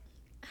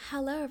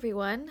Hello,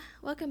 everyone.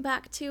 Welcome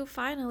back to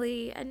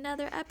finally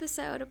another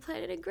episode of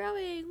Planet and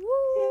Growing. Woo!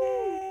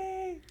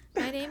 Yay!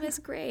 My name is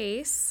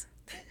Grace.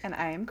 And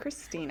I am I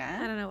Christina.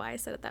 don't know why I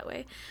said it that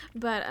way,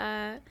 but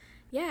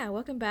yeah,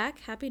 welcome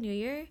back. Happy New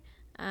Year.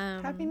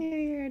 Happy Um, New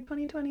Year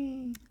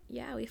 2020.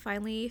 yeah, we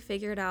finally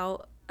figured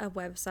out a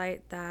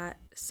website that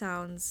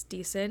sounds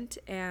decent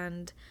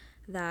and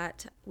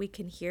that we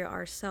can hear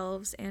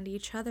ourselves and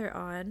each other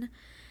on,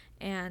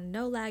 and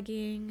no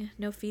lagging,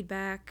 no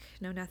feedback,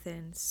 no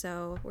nothing.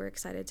 So we're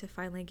excited to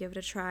finally give it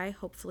a try.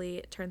 Hopefully,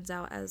 it turns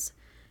out as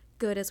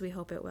good as we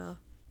hope it will.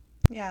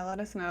 Yeah,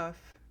 let us know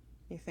if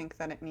you think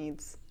that it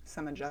needs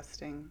some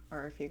adjusting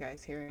or if you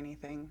guys hear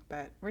anything.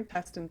 But we're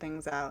testing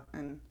things out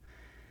and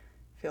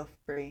feel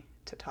free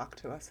to talk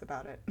to us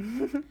about it.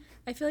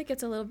 I feel like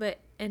it's a little bit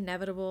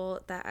inevitable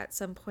that at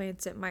some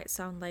points it might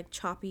sound like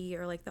choppy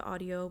or like the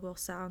audio will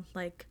sound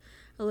like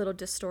a little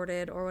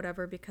distorted or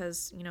whatever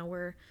because,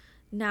 we're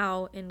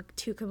now in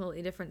two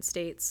completely different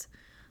states.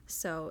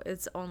 So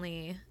it's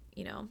only,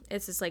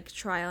 it's just like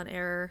trial and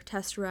error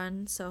test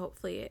run. So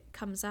hopefully it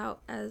comes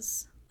out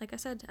as, like I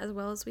said, as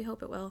well as we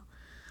hope it will.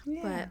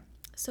 Yeah. But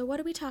so what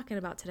are we talking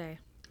about today?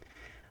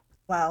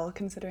 Well,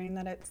 considering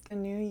that it's the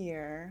new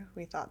year,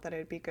 we thought that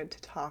it'd be good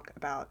to talk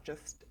about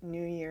just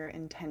New Year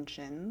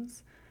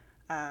intentions.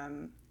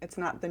 It's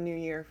not the new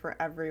year for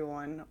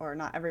everyone, or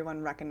not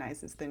everyone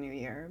recognizes the new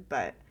year,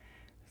 but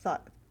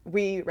thought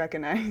we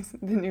recognize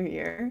the new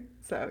year,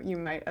 so you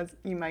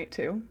might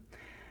too.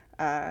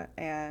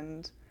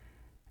 And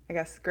I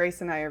guess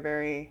Grace and I are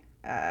very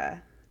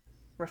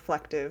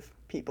reflective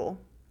people.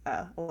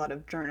 A lot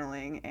of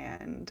journaling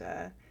and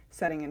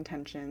setting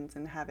intentions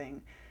and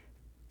having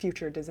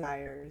future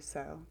desires.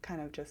 So kind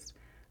of just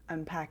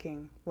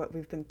unpacking what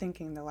we've been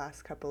thinking the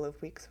last couple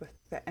of weeks with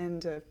the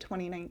end of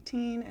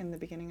 2019 and the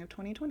beginning of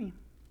 2020.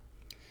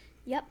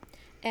 Yep.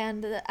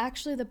 And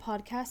actually, the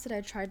podcast that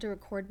I tried to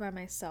record by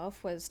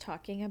myself was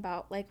talking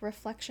about like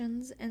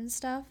reflections and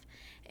stuff.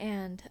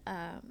 And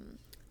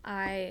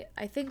I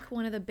think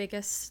one of the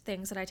biggest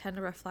things that I tend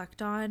to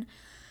reflect on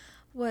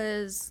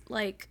was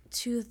like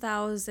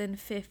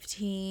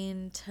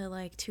 2015 to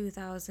like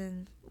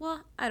 2000.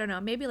 Well, I don't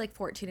know, maybe like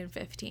 14 and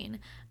 15,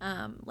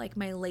 like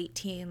my late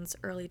teens,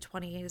 early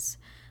 20s.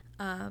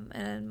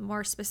 And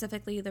more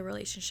specifically, the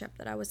relationship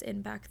that I was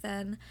in back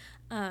then.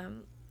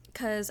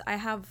 Because I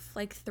have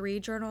like three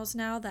journals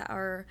now that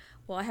are,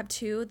 well, I have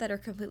two that are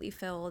completely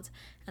filled,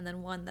 and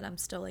then one that I'm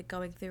still like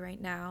going through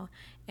right now.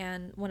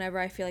 And whenever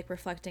I feel like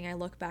reflecting, I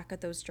look back at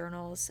those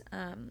journals,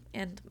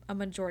 and a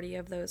majority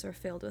of those are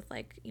filled with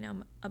like,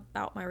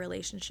 about my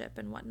relationship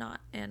and whatnot.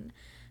 And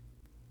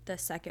the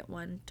second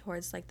one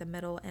towards like the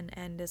middle and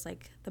end is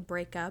like the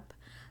breakup.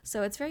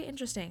 So it's very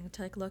interesting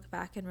to like look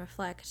back and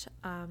reflect,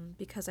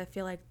 because I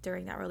feel like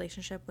during that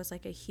relationship was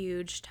like a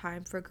huge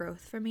time for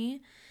growth for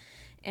me.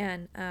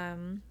 And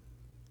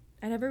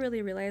I never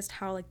really realized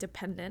how like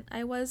dependent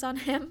I was on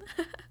him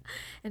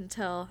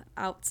until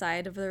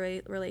outside of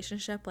the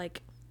relationship,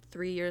 like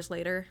 3 years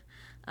later.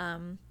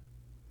 Um,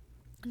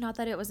 Not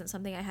that it wasn't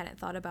something I hadn't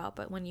thought about,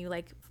 but when you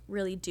like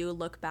really do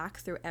look back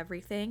through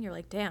everything, you're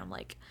like, damn,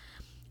 like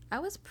I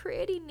was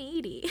pretty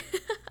needy.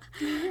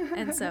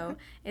 And so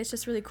it's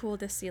just really cool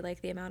to see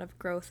like the amount of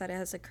growth that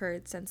has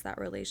occurred since that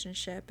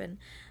relationship, and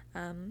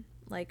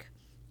like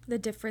the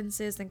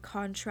differences and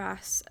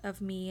contrasts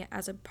of me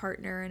as a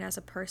partner and as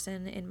a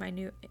person in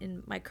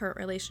my current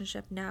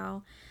relationship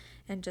now,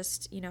 and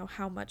just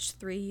how much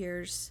 3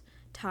 years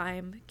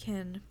time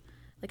can,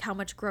 like how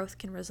much growth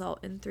can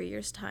result in 3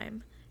 years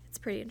time. It's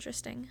pretty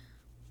interesting.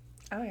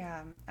 Oh,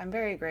 yeah. I'm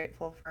very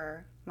grateful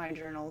for my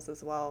journals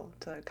as well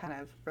to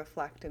kind of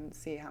reflect and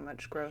see how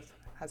much growth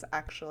has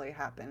actually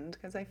happened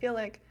because I feel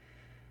like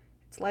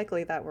it's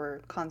likely that we're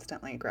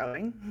constantly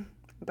growing,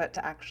 but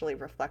to actually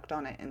reflect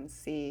on it and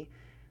see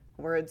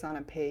words on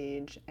a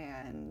page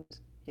and,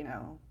 you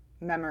know,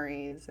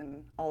 memories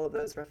and all of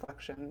those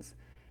reflections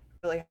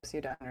really helps you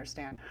to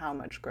understand how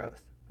much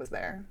growth was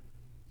there.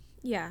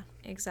 Yeah,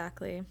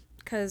 exactly.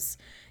 Because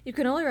you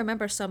can only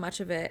remember so much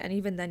of it, and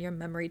even then, your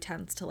memory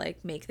tends to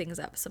like make things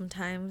up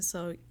sometimes.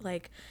 So,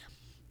 like,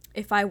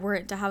 if I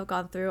weren't to have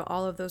gone through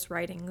all of those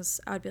writings,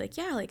 I would be like,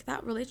 yeah, like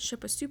that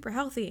relationship was super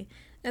healthy.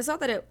 And it's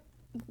not that it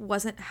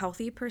wasn't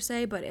healthy per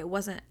se, but it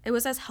was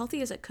as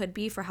healthy as it could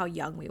be for how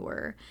young we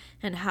were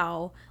and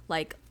how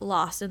like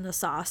lost in the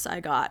sauce I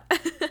got.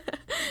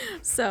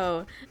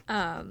 So,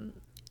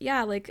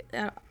 yeah, like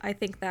I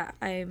think that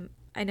I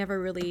never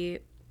really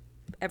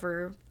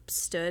ever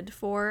stood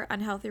for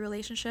unhealthy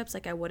relationships.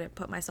 Like I wouldn't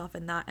put myself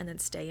in that and then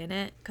stay in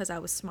it because I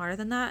was smarter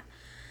than that.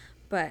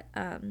 But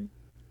I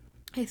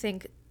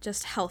think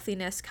just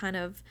healthiness kind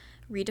of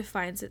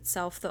redefines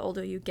itself the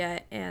older you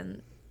get,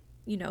 and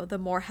the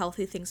more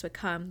healthy things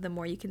become, the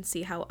more you can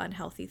see how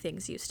unhealthy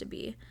things used to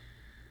be.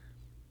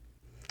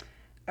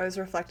 I was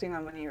reflecting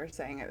on when you were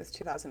saying it was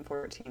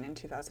 2014 and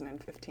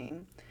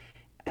 2015,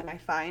 and I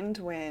find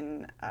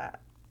when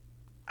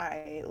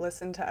I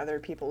listen to other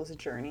people's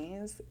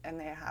journeys and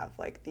they have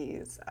like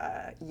these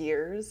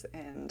years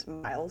and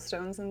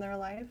milestones in their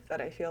life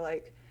that I feel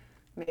like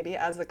maybe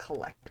as a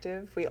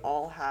collective, we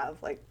all have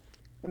like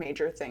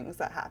major things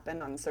that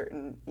happen on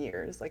certain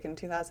years. Like in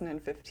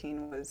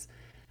 2015 was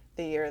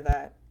the year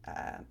that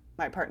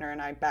my partner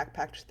and I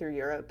backpacked through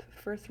Europe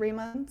for 3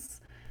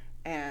 months,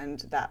 and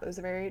that was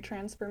very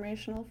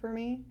transformational for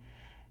me.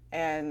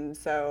 And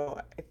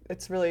so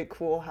it's really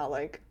cool how,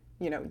 like,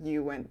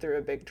 you went through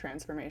a big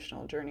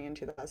transformational journey in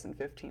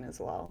 2015 as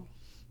well.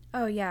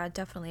 Oh yeah,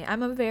 definitely.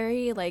 I'm a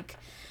very like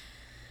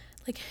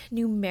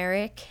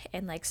numeric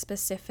and like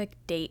specific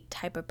date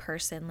type of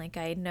person. Like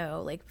I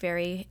know like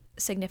very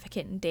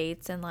significant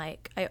dates, and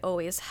like I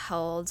always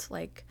held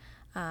like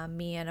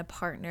me and a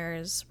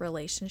partner's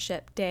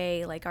relationship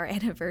day, like our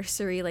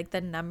anniversary, like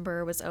the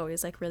number was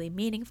always like really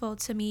meaningful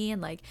to me.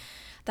 And like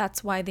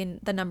that's why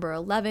the number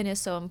 11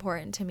 is so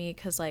important to me,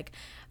 because like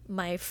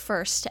my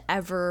first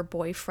ever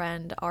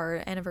boyfriend,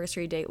 our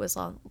anniversary date was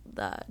on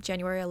the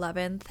January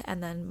 11th,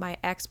 and then my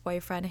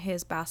ex-boyfriend,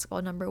 his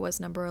basketball number was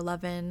number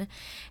 11,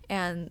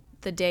 and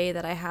the day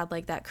that I had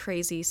like that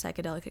crazy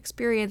psychedelic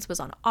experience was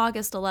on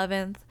August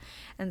 11th.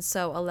 And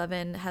so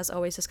 11 has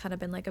always just kind of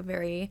been like a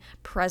very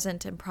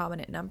present and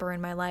prominent number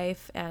in my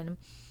life. And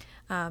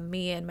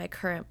me and my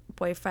current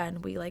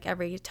boyfriend, we like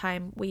every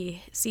time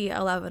we see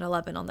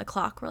 11:11 on the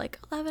clock, we're like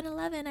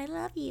 11:11, I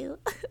love you.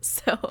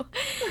 So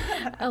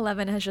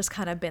 11 has just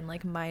kind of been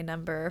like my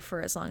number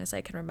for as long as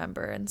I can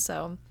remember. And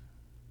so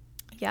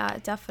yeah,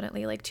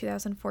 definitely like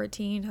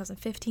 2014,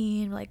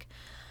 2015, like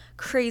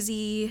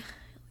crazy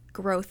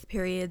growth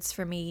periods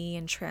for me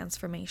and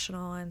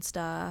transformational and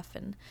stuff.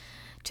 And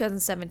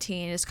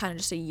 2017 is kind of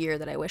just a year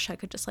that I wish I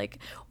could just like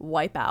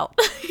wipe out.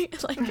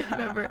 Like I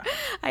remember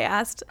I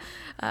asked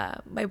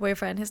my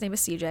boyfriend, his name is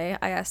CJ.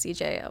 I asked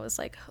CJ, I was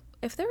like,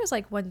 if there was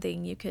like one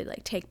thing you could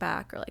like take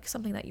back, or like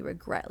something that you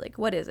regret, like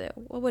what is it?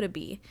 What would it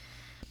be?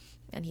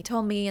 And he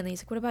told me, and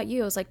he's like, what about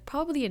you? I was like,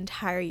 probably the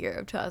entire year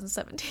of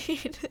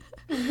 2017,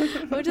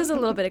 which is a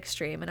little bit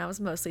extreme. And I was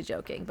mostly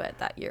joking, but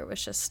that year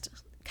was just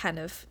kind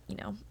of,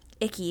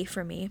 icky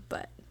for me,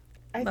 but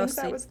I think that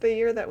mostly. was the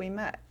year that we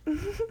met. Or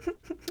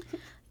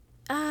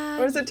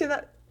was Y- it to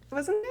that?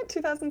 Wasn't it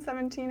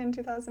 2017 and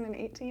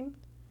 2018?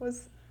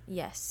 Was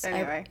yes.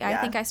 anyway, I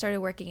yeah. think I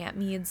started working at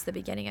Meads the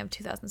beginning of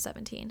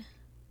 2017.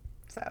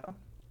 So,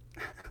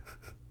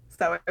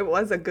 so it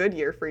was a good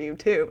year for you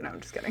too. No, I'm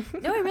just kidding.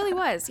 No, it really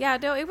was. Yeah,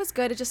 no, it was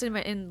good. It just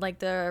in like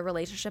the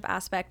relationship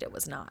aspect, it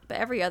was not. But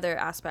every other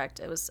aspect,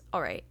 it was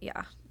all right.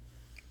 Yeah.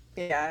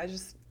 Yeah,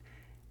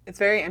 it's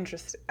very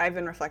interesting. I've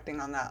been reflecting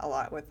on that a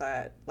lot with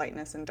that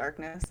lightness and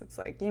darkness. It's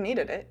like you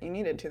needed it. You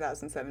needed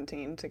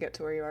 2017 to get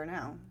to where you are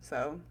now.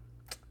 So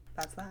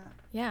that's that.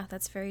 Yeah,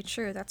 that's very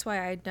true. That's why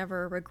I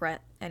never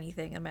regret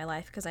anything in my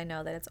life, because I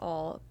know that it's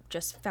all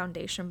just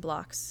foundation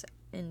blocks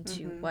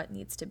into Hmm. what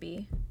needs to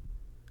be.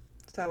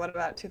 So what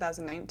about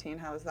 2019?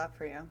 How was that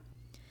for you?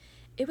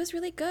 It was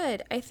really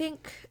good. I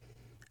think,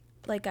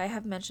 like I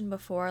have mentioned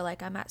before,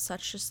 like I'm at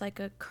such just like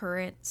a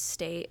current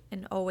state,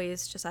 and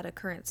always just at a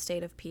current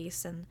state of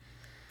peace. And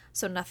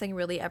so nothing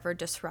really ever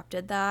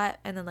disrupted that.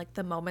 And then like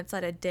the moments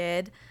that it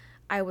did,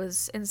 I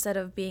was, instead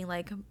of being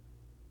like,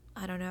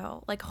 I don't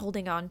know, like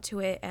holding on to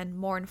it and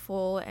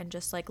mournful and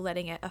just like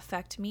letting it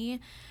affect me,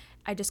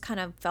 I just kind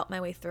of felt my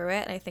way through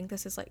it. And I think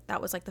this is like,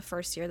 that was like the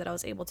first year that I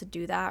was able to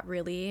do that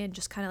really, and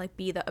just kind of like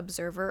be the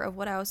observer of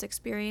what I was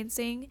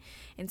experiencing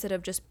instead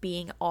of just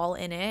being all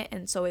in it.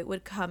 And so it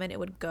would come and it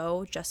would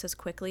go just as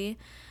quickly.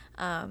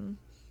 Um,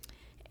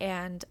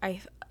 and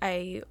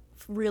I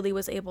really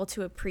was able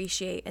to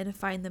appreciate and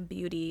find the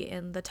beauty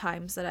in the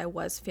times that I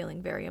was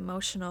feeling very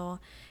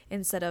emotional,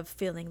 instead of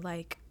feeling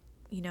like,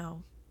 you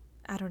know,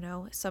 I don't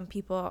know, some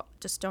people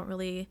just don't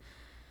really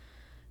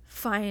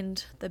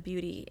find the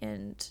beauty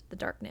in the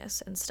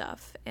darkness and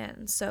stuff.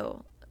 And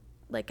so,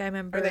 like, I Or they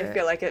remember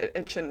feel like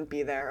it shouldn't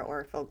be there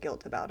or feel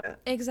guilt about it.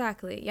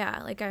 exactly,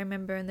 yeah. Like, I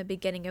remember in the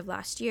beginning of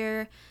last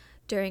year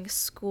during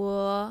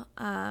school,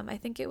 I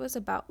think it was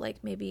about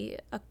like maybe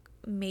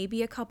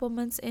a couple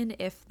months in,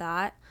 if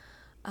that,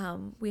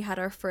 we had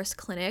our first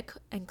clinic,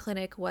 and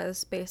clinic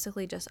was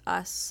basically just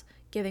us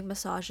giving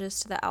massages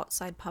to the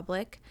outside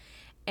public.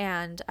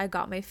 And I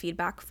got my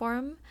feedback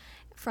form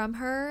from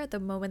her the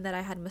moment that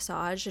I had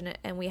massage,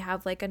 and we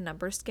have like a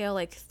number scale,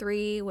 like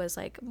 3 was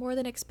like more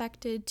than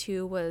expected,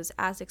 2 was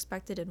as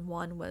expected, and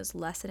 1 was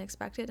less than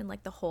expected, and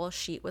like the whole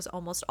sheet was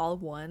almost all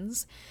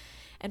ones.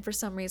 And for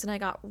some reason I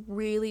got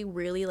really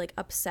really like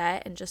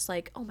upset and just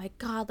like, oh my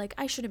god, like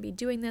I shouldn't be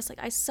doing this, like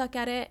I suck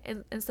at it.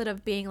 And instead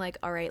of being like,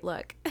 all right,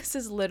 look, this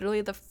is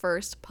literally the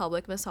first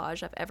public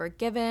massage I've ever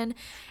given,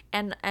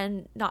 and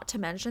not to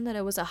mention that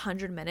it was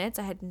 100 minutes.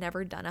 I had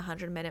never done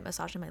 100-minute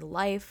massage in my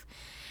life.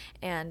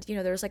 And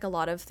there's like a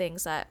lot of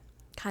things that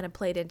kind of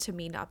played into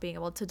me not being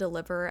able to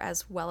deliver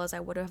as well as I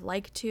would have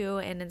liked to.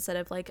 And instead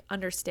of like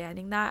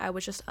understanding that, I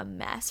was just a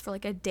mess for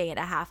like a day and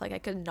a half. Like I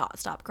could not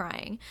stop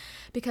crying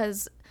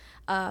because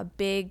a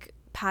big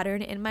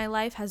pattern in my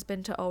life has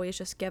been to always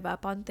just give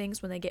up on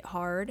things when they get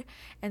hard.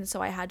 And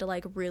so I had to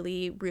like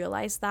really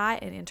realize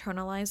that and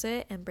internalize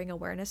it and bring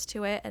awareness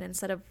to it. And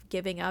instead of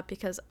giving up,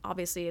 because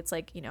obviously it's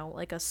like, you know,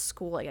 like a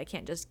school, like I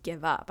can't just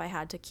give up. I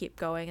had to keep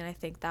going. And I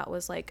think that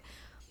was like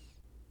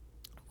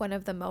one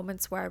of the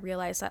moments where I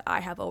realized that I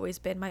have always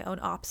been my own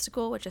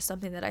obstacle, which is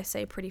something that I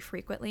say pretty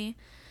frequently,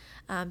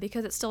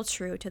 because it's still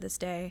true to this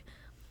day,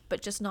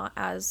 but just not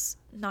as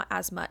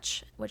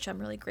much, which I'm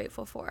really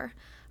grateful for.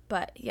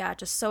 But yeah,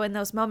 just so in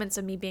those moments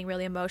of me being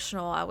really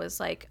emotional, I was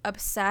like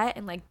upset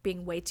and like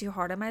being way too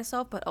hard on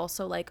myself, but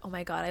also like, oh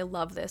my God, I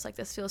love this. Like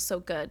this feels so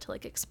good to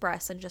like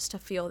express and just to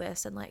feel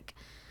this. And like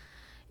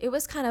it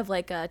was kind of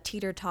like a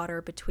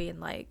teeter-totter between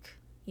like,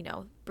 you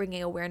know,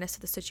 bringing awareness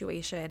to the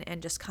situation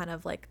and just kind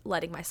of like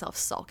letting myself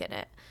sulk in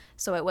it.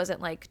 So it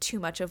wasn't like too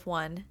much of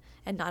one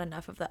and not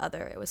enough of the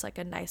other. It was like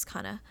a nice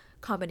kind of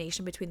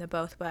combination between the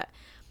both, but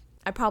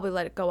I probably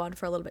let it go on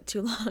for a little bit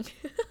too long.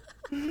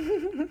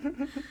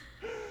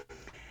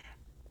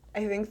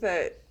 I think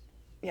that,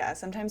 yeah,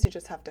 sometimes you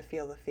just have to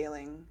feel the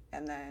feeling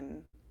and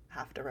then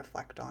have to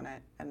reflect on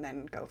it and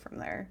then go from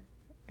there.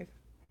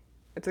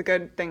 It's a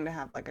good thing to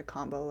have like a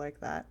combo like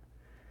that.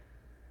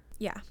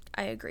 Yeah,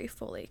 I agree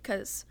fully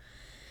because,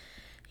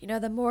 you know,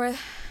 the more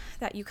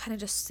that you kind of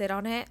just sit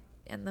on it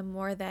and the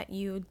more that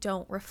you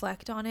don't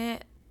reflect on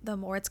it, the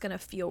more it's going to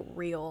feel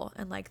real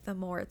and like the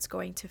more it's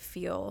going to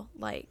feel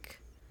like,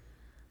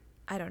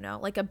 I don't know,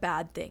 like a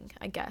bad thing,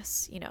 I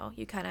guess. You know,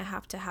 you kind of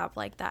have to have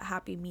like that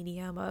happy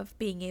medium of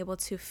being able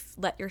to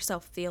let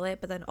yourself feel it,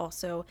 but then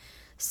also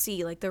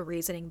see like the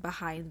reasoning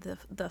behind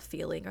the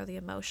feeling or the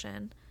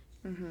emotion.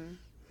 Hmm.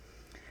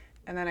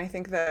 And then I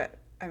think that,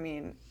 I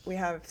mean, we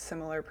have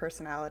similar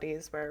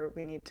personalities where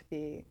we need to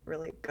be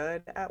really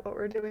good at what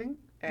we're doing.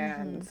 Mm-hmm.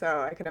 And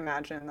so I could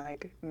imagine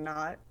like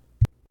not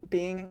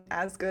being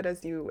as good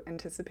as you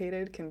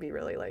anticipated can be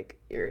really like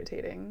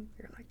irritating.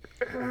 You're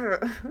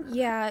like, "Ugh."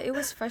 Yeah, it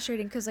was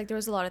frustrating because like there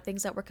was a lot of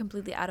things that were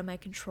completely out of my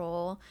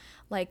control.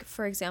 Like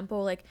for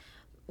example, like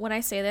when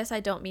I say this,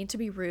 I don't mean to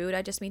be rude.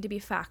 I just mean to be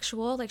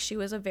factual. Like she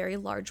was a very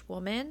large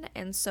woman,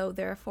 and so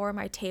therefore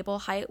my table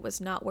height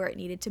was not where it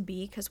needed to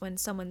be because when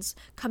someone's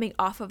coming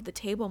off of the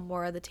table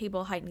more, the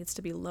table height needs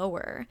to be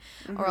lower,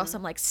 or else Hmm.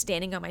 I'm like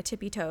standing on my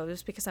tippy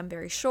toes because I'm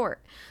very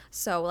short.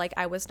 So like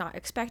I was not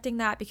expecting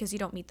that because you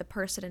don't meet the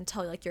person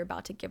until like you're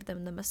about to give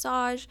them the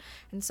massage.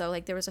 And so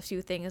like there was a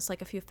few things,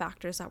 like a few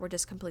factors that were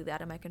just completely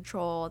out of my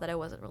control that I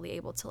wasn't really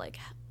able to like,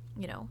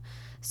 you know.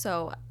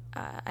 So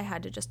I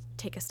had to just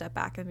take a step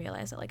back and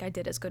realize that like I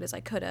did as good as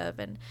I could have,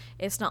 and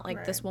it's not like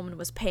Right. this woman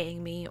was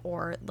paying me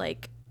or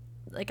like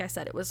I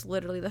said, it was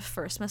literally the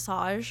first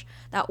massage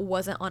that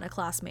wasn't on a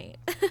classmate.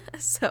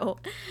 So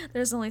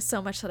there's only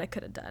so much that I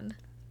could have done.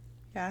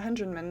 Yeah,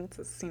 100 minutes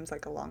seems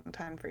like a long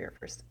time for your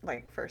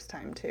first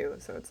time too.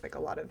 So it's like a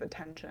lot of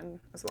attention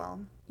as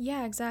well.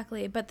 Yeah,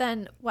 exactly. But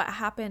then what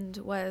happened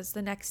was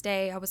the next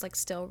day I was like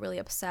still really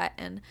upset,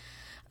 and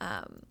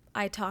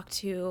I talked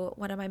to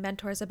one of my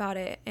mentors about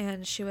it,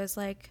 and she was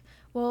like,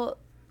 "Well,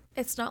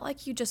 it's not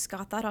like you just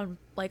got that on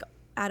like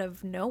out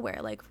of nowhere,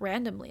 like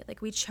randomly.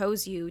 Like we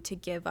chose you to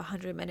give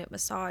 100-minute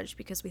massage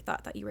because we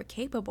thought that you were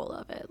capable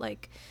of it.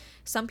 Like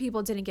some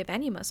people didn't give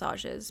any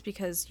massages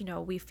because you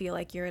know we feel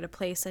like you're in a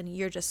place and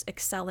you're just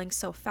excelling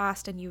so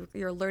fast and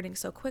you're learning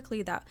so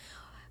quickly that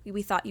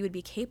we thought you would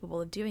be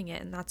capable of doing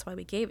it, and that's why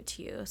we gave it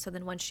to you." So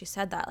then when she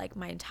said that, like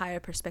my entire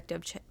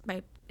perspective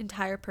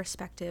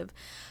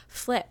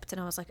flipped, and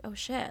I was like, oh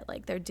shit,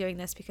 like they're doing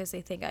this because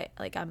they think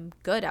I'm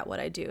good at what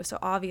I do. So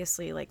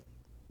obviously, like,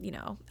 you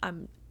know,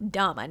 I'm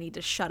dumb. I need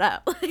to shut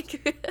up.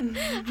 Like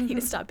I need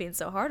to stop being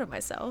so hard on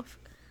myself.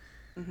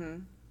 Hmm.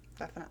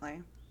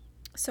 Definitely.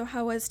 So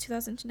how was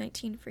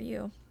 2019 for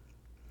you?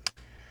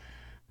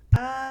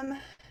 Um,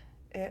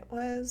 it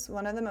was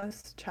one of the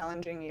most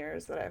challenging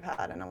years that I've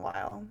had in a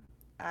while.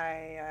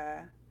 I,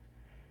 uh,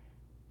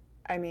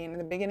 I mean, in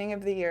the beginning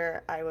of the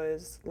year, I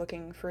was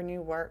looking for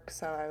new work,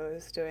 so I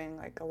was doing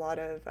like a lot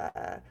of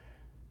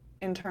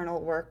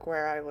internal work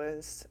where I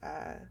was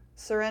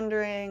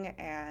surrendering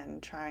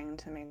and trying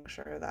to make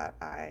sure that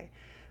I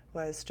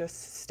was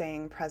just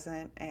staying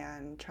present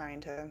and trying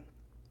to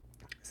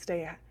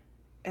stay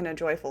in a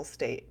joyful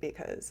state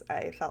because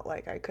I felt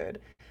like I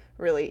could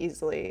really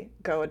easily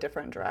go a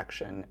different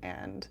direction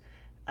and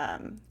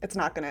it's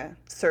not going to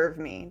serve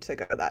me to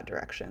go that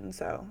direction.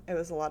 So it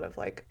was a lot of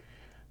like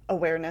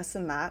awareness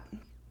in that.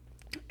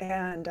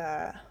 And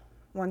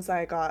once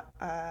I got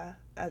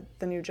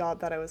the new job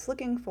that I was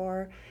looking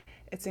for,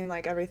 it seemed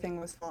like everything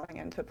was falling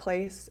into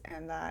place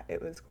and that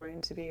it was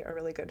going to be a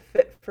really good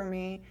fit for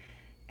me.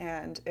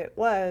 And it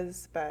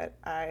was, but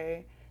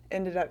I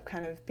ended up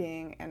kind of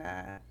being in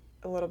a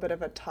little bit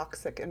of a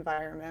toxic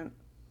environment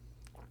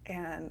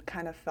and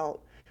kind of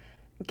felt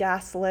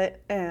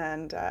gaslit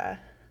and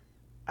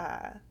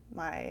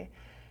my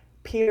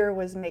peer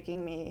was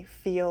making me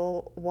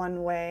feel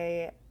one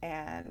way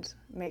and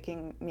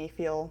making me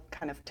feel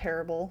kind of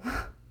terrible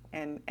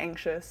and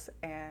anxious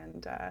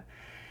and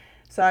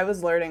so I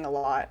was learning a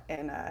lot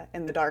in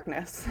the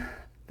darkness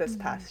this Mm-hmm.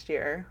 past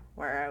year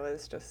where I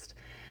was just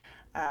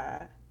uh,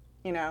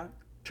 you know,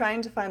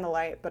 trying to find the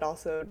light, but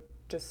also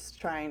just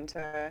trying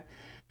to,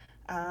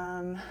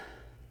 um,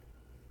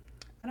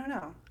 I don't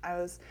know. I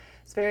was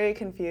very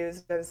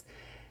confused. I was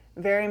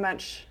very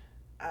much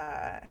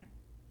uh,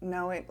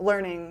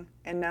 learning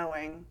and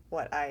knowing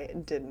what I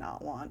did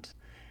not want.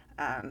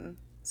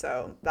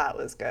 So that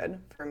was good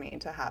for me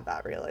to have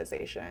that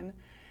realization,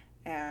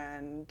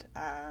 and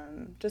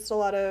just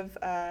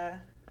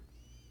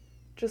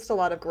a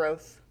lot of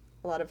growth,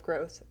 a lot of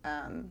growth.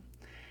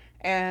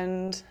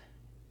 And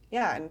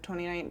yeah, in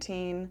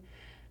 2019,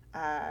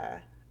 uh,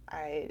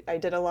 I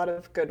did a lot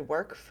of good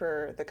work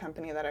for the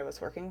company that I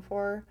was working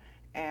for,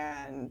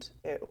 and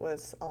it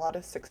was a lot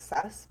of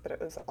success, but it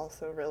was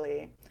also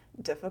really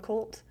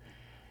difficult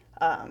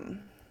um,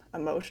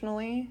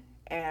 emotionally.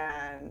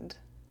 And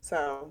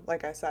so,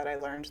 like I said, I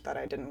learned that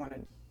I didn't want to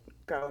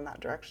go in that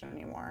direction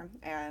anymore.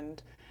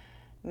 And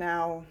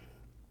now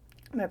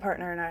my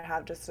partner and I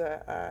have just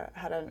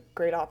had a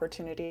great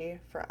opportunity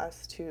for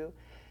us to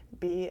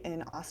be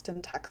in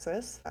Austin,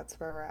 Texas. That's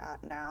where we're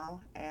at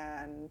now,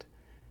 and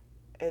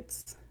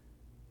it's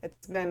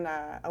it's been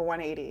a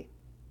 180.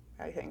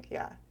 I think,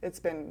 yeah, it's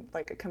been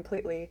like a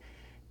completely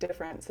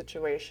different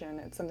situation.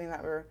 It's something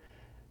that we're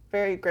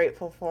very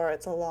grateful for.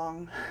 It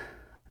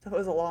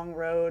was a long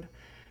road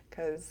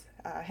because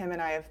him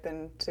and I have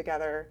been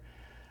together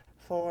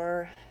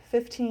for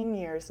 15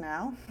 years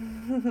now,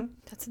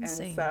 That's and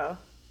insane. so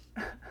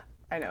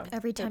I know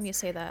Every time it's you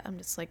say that, I'm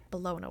just like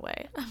blown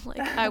away. I'm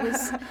like, I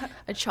was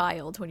a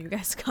child when you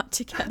guys got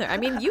together. I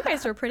mean, you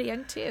guys were pretty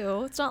young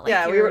too. It's not like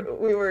yeah, you're,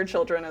 we were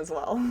children as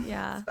well.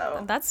 yeah,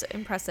 So that's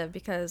impressive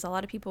because a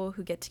lot of people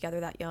who get together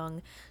that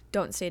young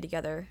don't stay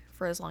together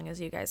for as long as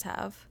you guys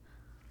have.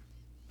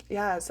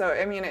 yeah, so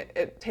I mean,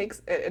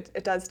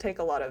 it does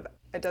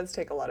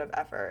take a lot of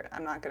effort.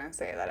 I'm not gonna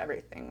say that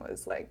everything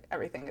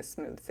is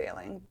smooth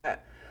sailing,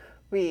 but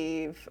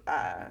we've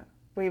uh,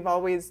 we've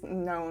always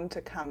known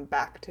to come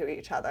back to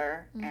each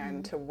other and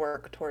Mm-hmm. to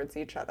work towards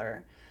each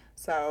other.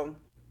 So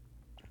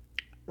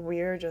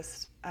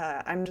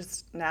I'm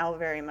just now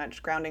very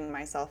much grounding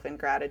myself in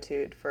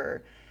gratitude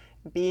for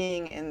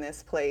being in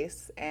this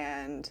place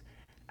and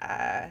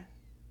uh,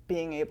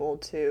 being able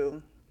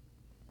to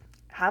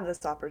have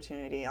this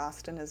opportunity.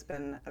 Austin has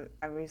been,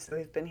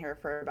 we've been here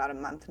for about a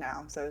month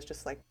now. So it's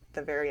just like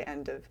the very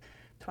end of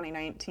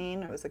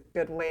 2019. It was a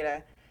good way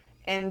to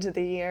end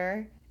the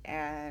year.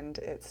 And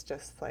it's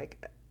just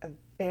like a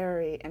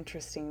very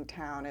interesting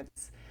town.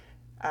 It's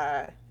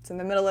in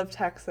the middle of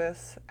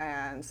Texas,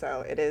 and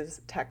so it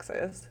is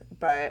Texas,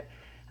 but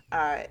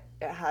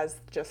it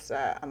has just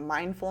a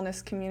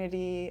mindfulness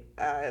community,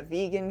 a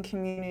vegan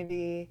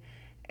community,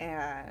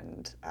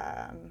 and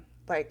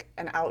like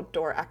an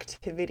outdoor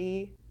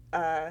activity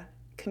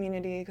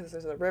community because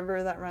there's a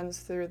river that runs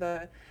through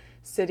the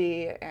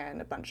city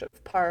and a bunch of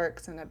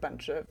parks and a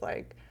bunch of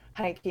like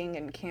hiking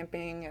and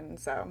camping. And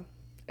so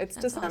it's That's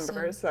December,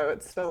 awesome. so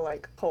it's still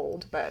like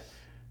cold, but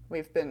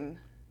we've been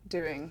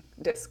doing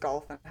disc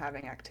golf and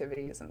having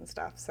activities and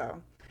stuff.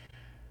 So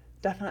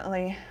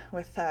definitely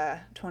with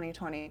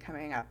 2020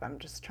 coming up, I'm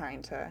just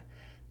trying to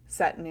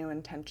set new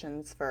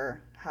intentions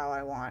for how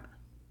I want,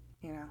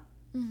 you know.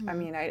 I Mm-hmm.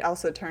 mean, I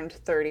also turned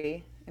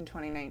 30 in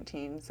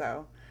 2019,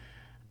 so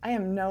I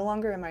am no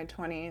longer in my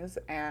 20s,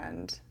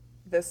 and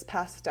this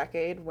past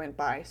decade went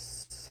by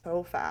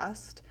so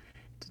fast.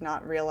 Did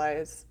not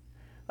realize,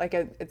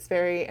 it's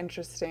very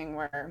interesting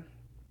where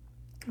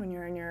when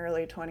you're in your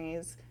early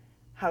 20s,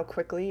 how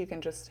quickly you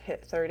can just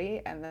hit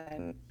 30 and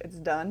then it's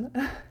done.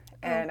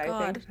 Oh And I God.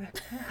 think,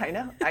 I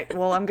know,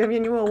 well, I'm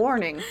giving you a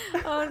warning.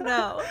 Oh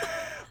no.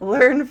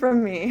 Learn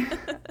from me.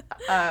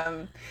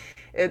 Um,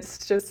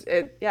 it's just,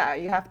 yeah,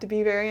 you have to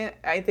be very,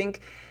 I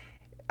think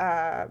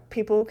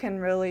people can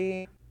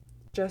really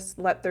just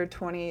let their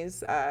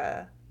 20s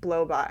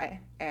blow by,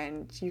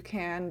 and you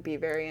can be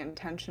very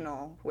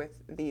intentional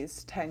with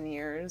these 10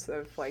 years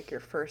of like your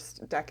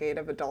first decade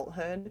of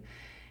adulthood,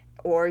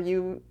 or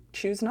you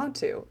choose not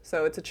to.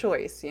 So it's a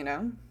choice, you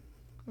know?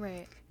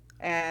 Right.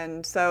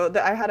 And so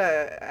I had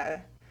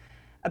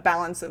a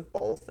balance of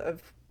both,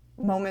 of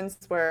moments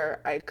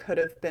where I could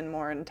have been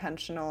more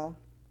intentional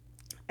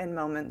and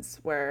moments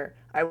where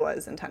I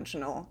was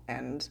intentional.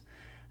 And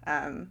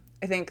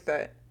I think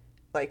that,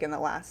 like, in the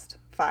last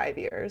 5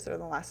 years or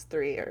the last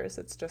 3 years,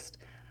 it's just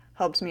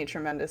helped me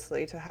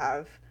tremendously to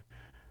have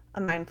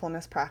a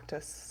mindfulness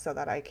practice so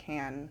that I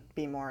can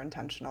be more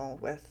intentional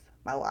with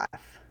my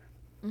life.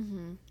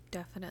 Mm-hmm.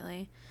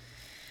 Definitely.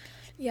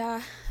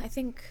 Yeah, I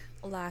think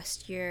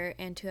last year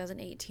and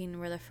 2018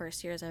 were the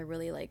first years I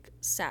really like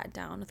sat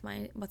down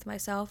with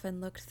myself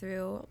and looked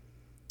through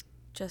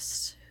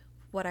just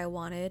what I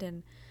wanted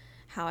and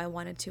how I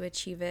wanted to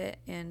achieve it.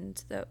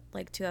 And the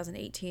like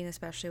 2018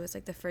 especially was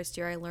like the first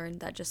year I learned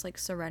that just like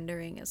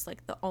surrendering is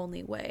like the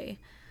only way,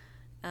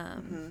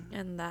 Mm-hmm.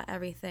 and that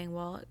everything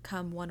will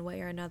come one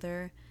way or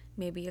another.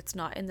 Maybe it's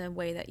not in the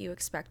way that you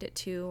expect it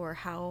to or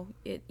how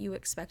it you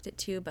expect it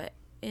to, but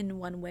in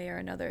one way or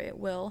another it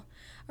will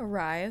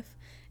arrive.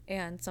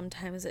 And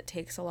sometimes it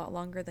takes a lot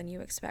longer than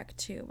you expect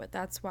to, but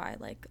that's why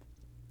like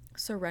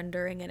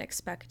surrendering and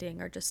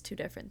expecting are just two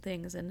different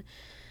things. And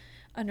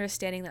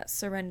understanding that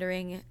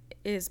surrendering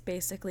is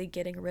basically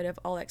getting rid of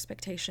all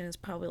expectation is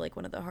probably like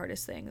one of the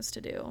hardest things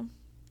to do.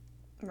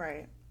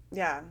 Right.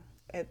 Yeah.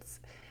 It's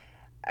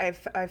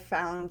I've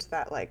found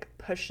that like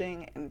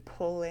pushing and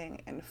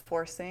pulling and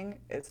forcing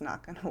is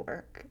not going to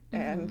work.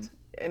 Mm-hmm.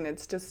 And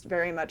it's just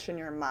very much in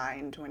your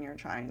mind when you're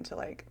trying to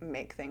like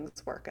make things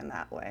work in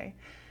that way.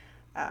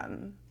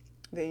 Um,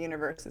 the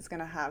universe is going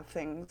to have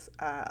things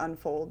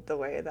unfold the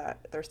way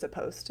that they're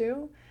supposed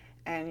to,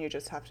 and you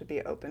just have to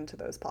be open to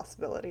those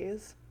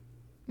possibilities.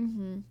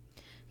 Mm-hmm.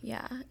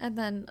 Yeah. And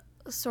then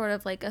sort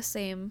of like a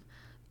same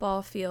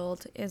ball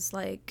field is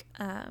like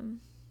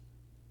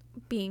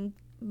being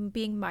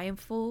being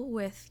mindful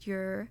with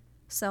your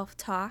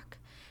self-talk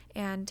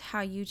and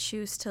how you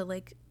choose to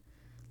like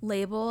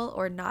label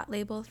or not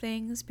label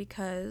things,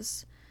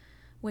 because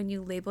when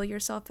you label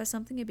yourself as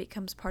something, it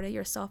becomes part of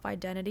your self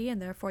identity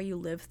and therefore you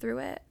live through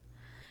it.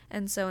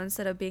 And so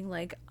instead of being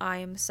like, I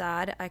am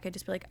sad, I could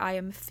just be like, I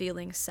am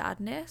feeling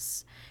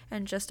sadness.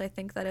 And just, I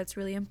think that it's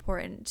really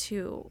important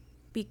to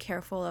be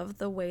careful of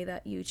the way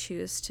that you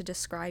choose to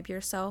describe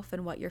yourself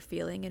and what you're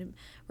feeling. And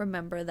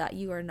remember that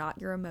you are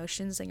not your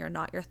emotions and you're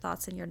not your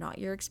thoughts and you're not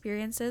your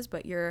experiences,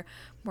 but you're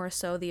more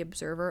so the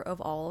observer of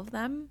all of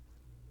them.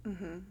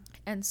 Mm-hmm.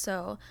 And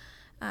so,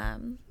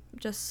 um,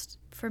 just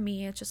for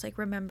me, it's just like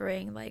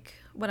remembering like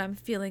when I'm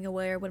feeling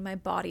aware, when my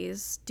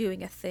body's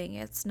doing a thing,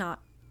 it's not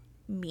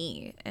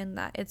me, and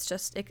that it's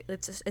just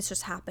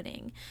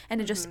happening, and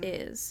it just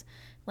Mm-hmm. is.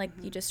 Like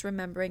you Mm-hmm. just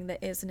remembering the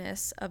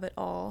isness of it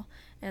all,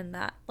 and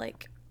that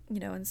like,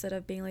 instead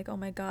of being like, oh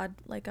my god,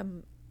 like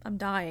I'm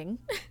dying,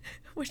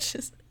 which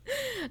is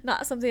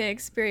not something I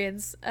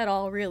experience at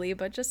all really,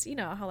 but just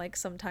how like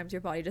sometimes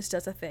your body just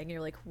does a thing and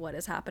you're like, what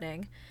is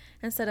happening?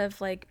 Instead of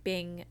like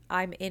being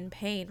I'm in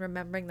pain,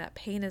 remembering that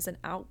pain is an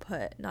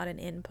output, not an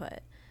input.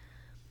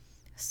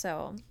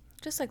 So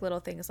just like little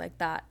things like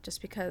that,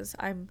 just because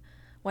I'm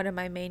one of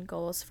my main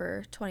goals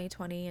for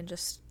 2020 and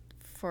just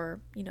for,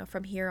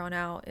 from here on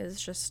out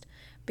is just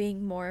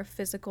being more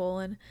physical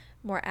and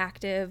more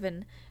active,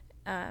 and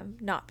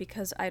not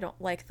because I don't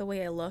like the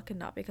way I look and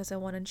not because I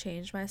want to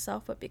change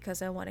myself, but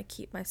because I want to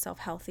keep myself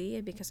healthy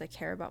and because I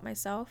care about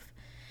myself.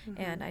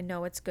 Mm-hmm. And I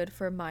know it's good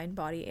for mind,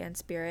 body, and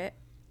spirit.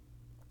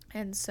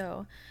 And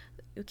so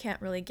you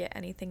can't really get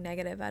anything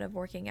negative out of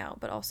working out,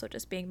 but also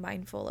just being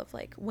mindful of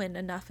like when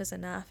enough is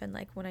enough and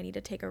like when I need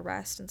to take a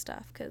rest and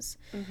stuff, because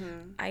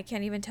Mm-hmm. I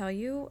can't even tell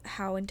you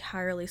how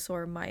entirely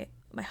sore my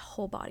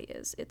whole body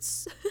is.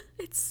 It's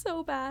it's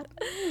so bad.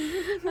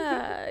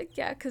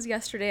 Yeah, because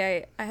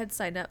yesterday I had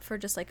signed up for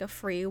just like a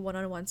free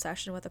one-on-one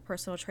session with a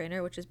personal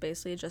trainer, which is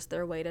basically just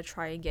their way to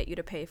try and get you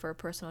to pay for a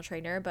personal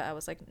trainer. But I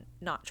was like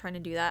not trying to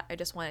do that. I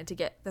just wanted to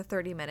get the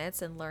 30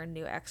 minutes and learn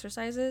new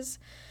exercises.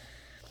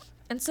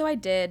 And so I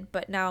did,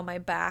 but now my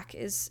back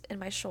is and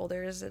my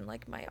shoulders and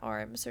like my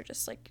arms are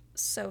just like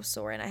so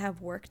sore, and I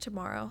have work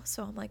tomorrow.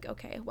 So I'm like,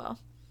 okay, well,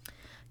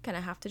 gonna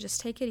have to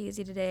just take it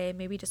easy today,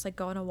 maybe just like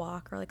go on a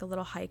walk or like a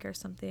little hike or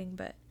something.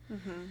 But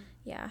Mm-hmm.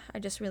 yeah, I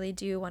just really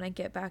do want to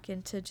get back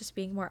into just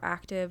being more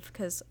active,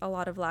 because a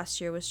lot of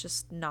last year was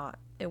just not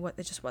it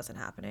just wasn't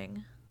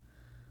happening.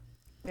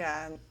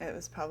 Yeah, and it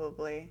was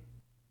probably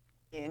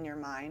in your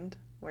mind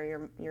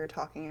where you're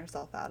talking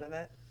yourself out of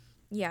it.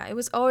 Yeah, it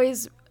was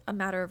always a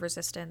matter of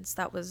resistance.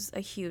 That was a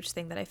huge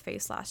thing that I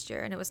faced last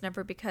year, and it was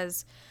never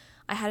because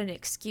I had an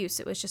excuse.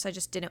 It was just I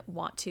just didn't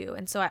want to.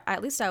 And so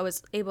at least I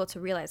was able to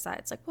realize that.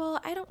 It's like, well,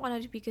 I don't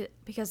want to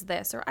because of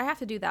this, or I have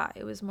to do that.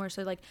 It was more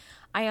so like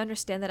I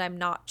understand that I'm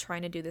not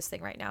trying to do this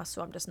thing right now,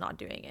 so I'm just not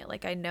doing it.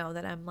 Like I know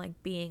that I'm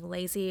like being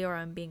lazy or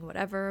I'm being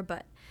whatever,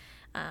 but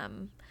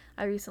um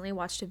I recently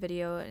watched a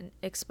video and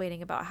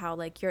explaining about how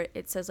like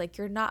it says like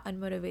you're not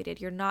unmotivated,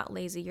 you're not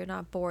lazy, you're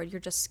not bored, you're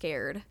just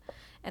scared.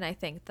 And I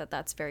think that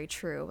that's very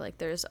true. Like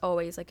there's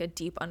always like a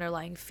deep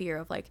underlying fear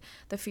of like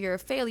the fear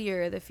of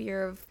failure, the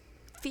fear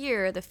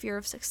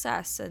of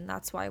success, and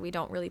that's why we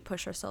don't really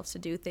push ourselves to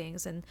do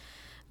things. And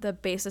the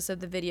basis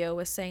of the video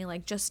was saying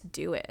like just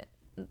do it.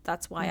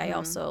 That's why I Mm-hmm.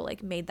 also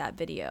like made that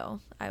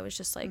video. I was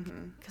just like,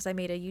 Mm-hmm. because I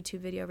made a YouTube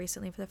video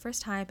recently for the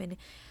first time in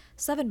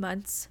 7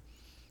 months.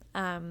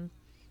 um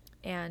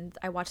and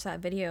I watched that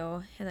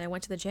video and I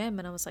went to the gym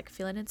and I was like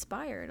feeling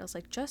inspired. I was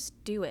like, just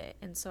do it.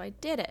 And so I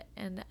did it.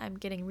 And I'm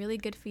getting really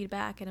good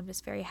feedback and I'm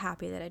just very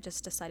happy that I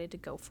just decided to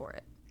go for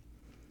it.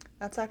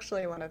 That's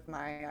actually one of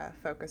my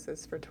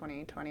focuses for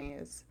 2020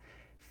 is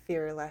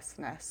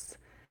fearlessness.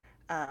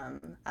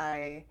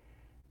 I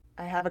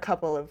have a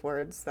couple of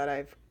words that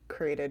I've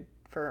created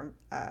for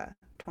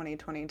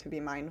 2020 to be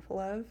mindful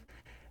of,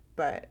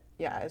 but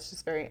yeah, it's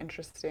just very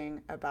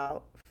interesting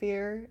about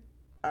fear.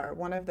 Or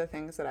one of the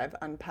things that I've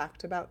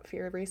unpacked about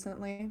fear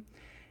recently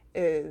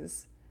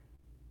is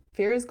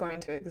fear is going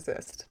to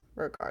exist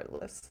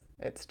regardless.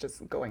 It's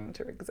just going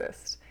to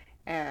exist.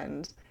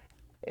 And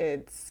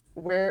it's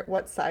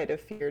what side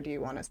of fear do you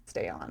want to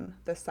stay on?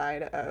 The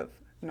side of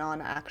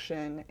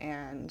non-action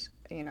and,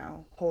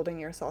 holding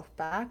yourself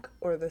back,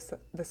 or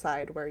the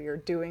side where you're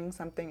doing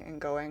something and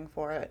going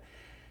for it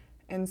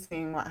and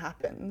seeing what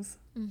happens,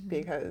 Mm-hmm.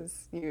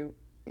 because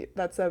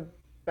that's a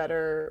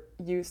better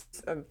use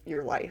of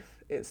your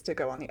life, is to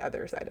go on the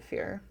other side of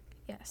fear.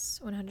 Yes,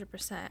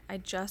 100%. I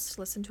just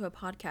listened to a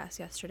podcast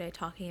yesterday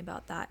talking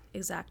about that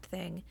exact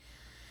thing,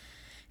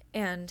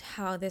 and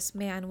how this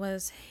man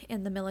was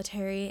in the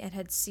military and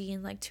had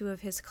seen like two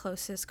of his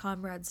closest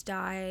comrades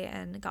die,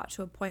 and got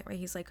to a point where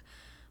he's like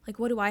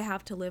what do I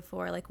have to live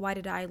for? Like, why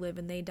did I live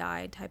and they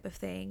died, type of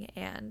thing.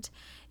 And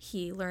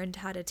he learned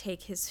how to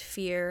take his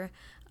fear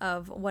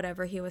of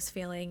whatever he was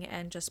feeling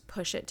and just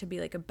push it to be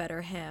like a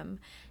better him.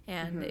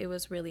 And Hmm. it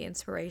was really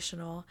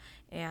inspirational.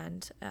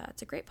 And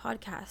it's a great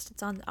podcast.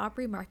 It's on the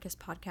Aubrey Marcus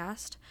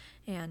podcast.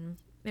 And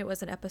it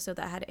was an episode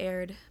that had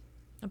aired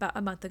about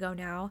a month ago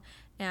now,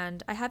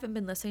 and I haven't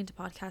been listening to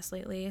podcasts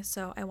lately,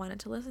 so I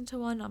wanted to listen to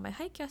one on my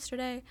hike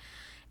yesterday,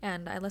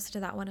 and I listened to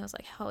that one. I was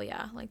like, hell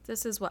yeah, like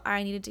this is what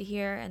I needed to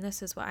hear, and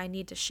this is what I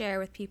need to share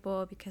with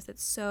people, because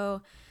it's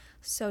so,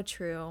 so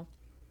true.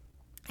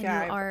 And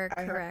Yeah, you are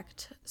I heard.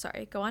 correct.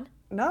 Sorry, go on.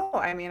 No,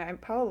 I mean, I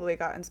probably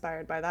got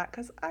inspired by that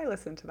because I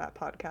listened to that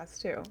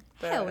podcast too.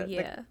 Hell The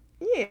yeah.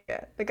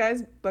 Yeah, the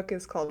guy's book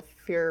is called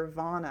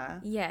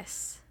Fearvana.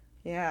 Yes.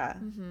 Yeah,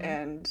 Mm-hmm.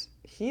 and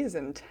he's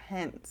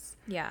intense.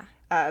 Yeah.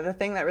 The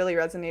thing that really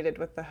resonated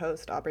with the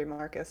host, Aubrey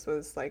Marcus,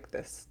 was like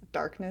this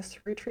darkness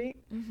retreat.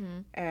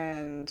 Mm-hmm.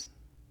 And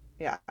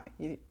yeah,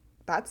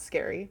 that's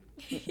scary,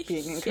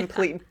 being in Yeah.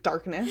 complete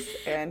darkness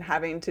and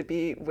having to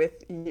be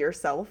with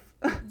yourself.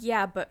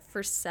 Yeah, but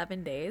for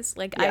 7 days,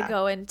 like I Yeah,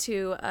 go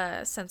into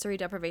a sensory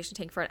deprivation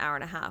tank for an hour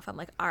and a half. I'm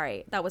like, all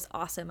right, that was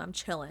awesome. I'm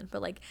chilling.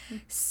 But like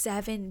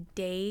 7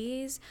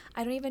 days,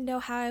 I don't even know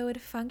how I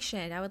would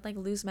function. I would like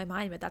lose my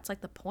mind, but that's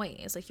like the point.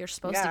 It's like you're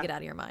supposed to yeah. get out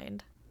of your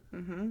mind.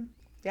 Hmm.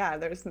 Yeah,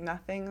 there's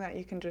nothing that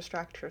you can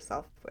distract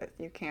yourself with.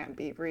 You can't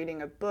be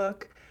reading a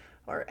book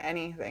or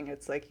anything.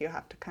 It's like you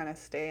have to kind of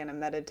stay in a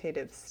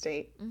meditative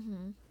state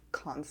Mm-hmm.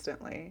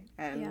 constantly.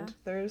 Yeah. And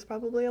there's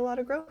probably a lot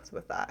of growth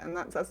with that. And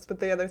that's but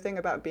the other thing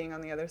about being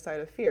on the other side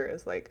of fear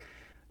is like,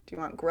 do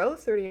you want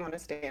growth or do you want to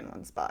stay in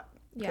one spot?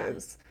 Yeah.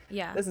 Because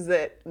Yeah. this is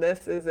it.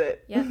 This is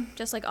it. Yep.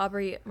 Just like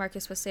Aubrey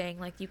Marcus was saying,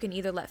 like you can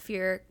either let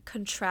fear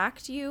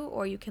contract you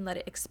or you can let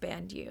it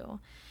expand you.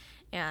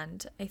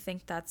 And I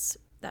think that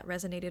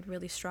resonated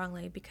really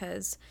strongly,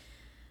 because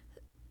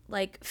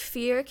like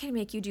fear can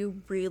make you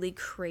do really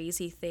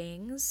crazy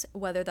things,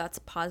 whether that's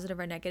positive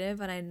or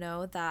negative. And I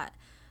know that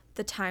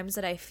the times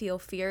that I feel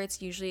fear,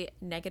 it's usually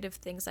negative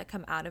things that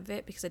come out of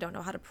it because I don't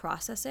know how to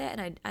process it.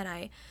 And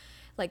I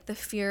like the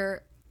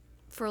fear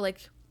for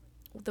like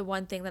the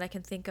one thing that I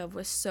can think of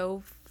was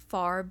so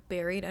far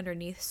buried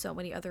underneath so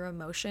many other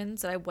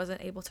emotions that I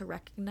wasn't able to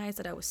recognize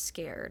that I was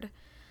scared.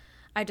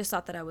 I just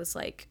thought that I was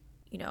like,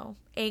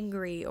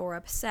 angry or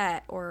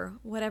upset or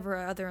whatever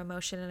other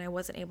emotion, and I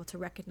wasn't able to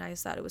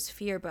recognize that it was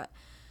fear. But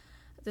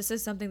this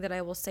is something that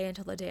I will say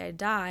until the day I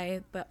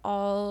die, but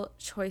all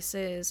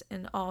choices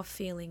and all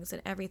feelings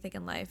and everything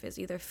in life is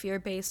either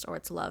fear-based or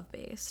it's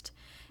love-based.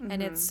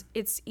 And Hmm.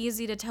 it's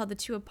easy to tell the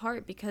two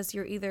apart, because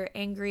you're either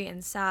angry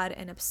and sad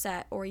and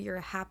upset, or you're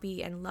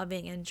happy and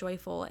loving and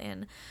joyful.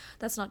 And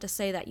that's not to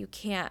say that you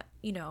can't,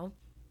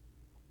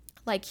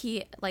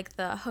 like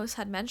the host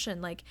had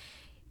mentioned, like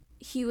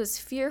he was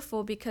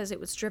fearful because it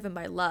was driven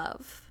by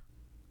love.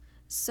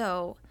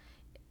 So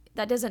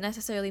that doesn't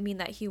necessarily mean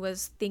that he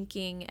was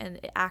thinking and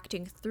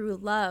acting through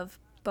love,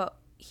 but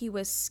he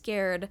was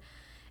scared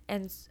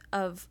and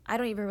of, I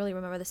don't even really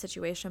remember the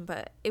situation,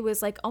 but it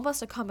was like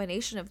almost a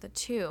combination of the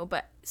two,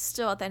 but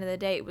still at the end of the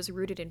day it was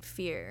rooted in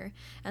fear,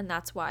 and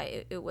that's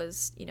why it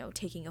was,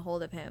 taking a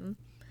hold of him.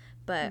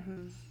 But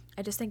Hmm.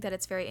 I just think that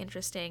it's very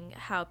interesting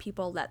how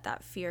people let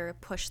that fear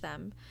push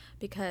them,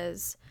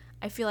 because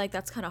I feel like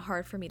that's kind of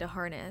hard for me to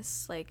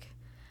harness. Like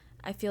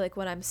I feel like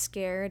when I'm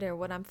scared or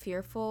when I'm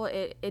fearful,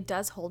 it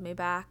does hold me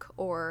back,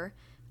 or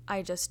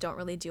I just don't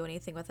really do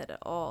anything with it at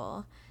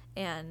all.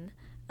 And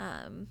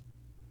um,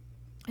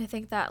 I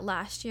think that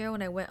last year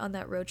when I went on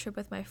that road trip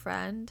with my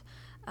friend,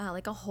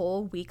 like a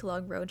whole week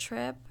long road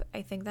trip,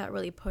 I think that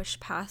really pushed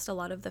past a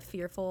lot of the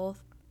fearful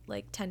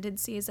like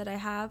tendencies that I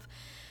have,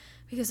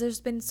 because there's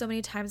been so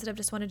many times that I've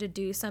just wanted to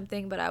do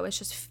something, but I was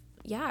just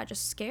yeah,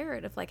 just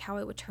scared of like how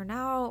it would turn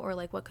out or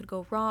like what could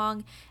go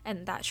wrong.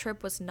 And that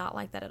trip was not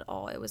like that at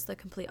all. It was the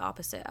complete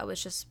opposite. I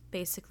was just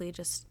basically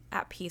just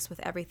at peace with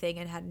everything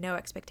and had no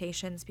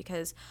expectations,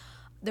 because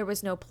there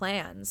was no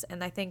plans.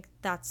 And I think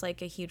that's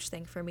like a huge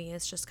thing for me,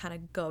 is just kind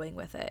of going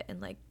with it and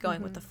like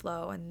going with the Hmm.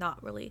 flow and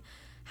not really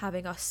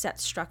having a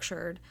set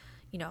structured,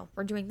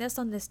 we're doing this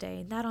on this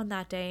day and that on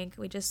that day. And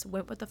we just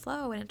went with the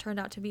flow, and it turned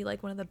out to be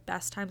like one of the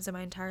best times of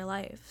my entire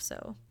life.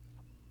 So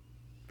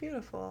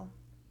Beautiful.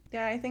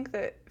 Yeah, I think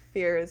that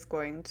fear is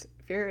going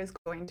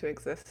to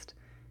exist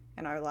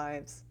in our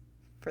lives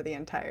for the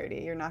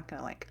entirety. You're not going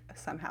to like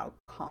somehow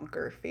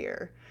conquer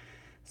fear.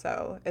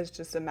 So it's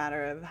just a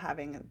matter of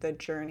having the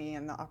journey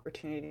and the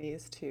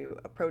opportunities to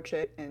approach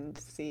it and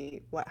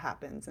see what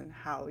happens and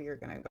how you're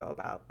going to go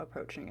about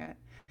approaching it.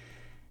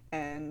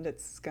 And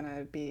it's going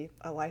to be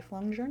a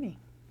lifelong journey.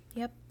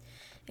 yep,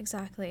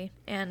 exactly.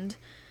 And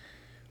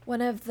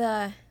one of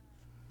the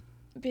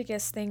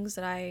biggest things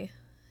that I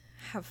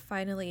have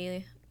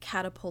finally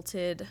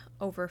catapulted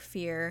over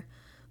fear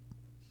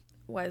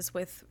was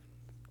with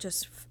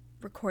just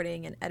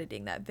recording and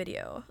editing that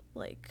video.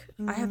 Like,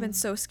 I have been Mm.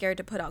 so scared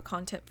to put out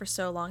content for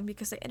so long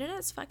because the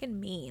internet's fucking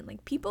mean.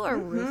 Like, people are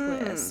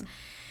ruthless.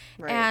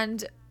 Mm-hmm. Right.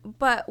 And,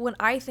 but when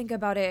I think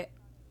about it,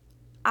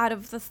 out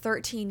of the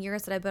 13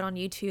 years that I've been on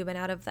YouTube and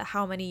out of the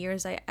how many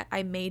years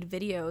I made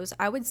videos,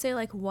 I would say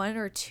like one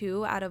or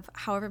two out of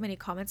however many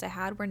comments I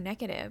had were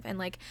negative. And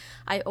like,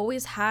 I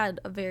always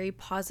had a very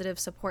positive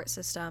support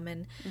system.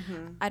 And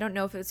Mm-hmm. I don't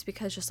know if it's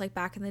because just like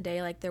back in the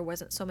day, like there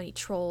wasn't so many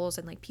trolls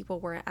and like people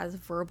weren't as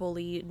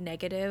verbally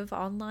negative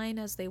online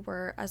as they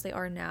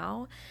are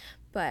now.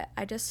 But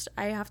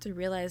I have to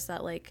realize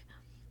that like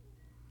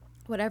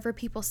whatever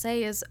people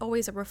say is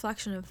always a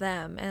reflection of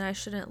them, and I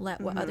shouldn't let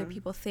what other Mm-hmm.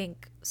 people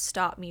think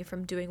stop me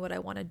from doing what I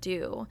want to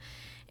do.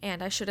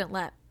 And I shouldn't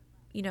let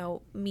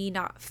me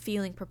not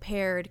feeling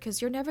prepared,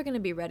 because you're never going to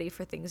be ready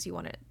for things you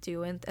want to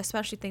do, and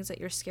especially things that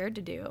you're scared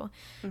to do.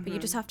 But you Mm-hmm.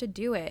 just have to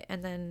do it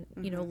and then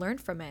Mm-hmm. learn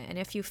from it. And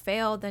if you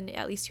fail, then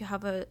at least you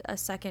have a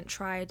second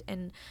try,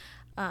 and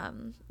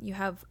you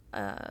have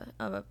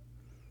a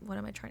what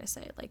am I trying to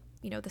say, like,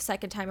 the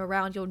second time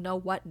around you'll know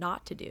what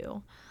not to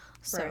do.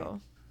 Right.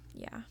 So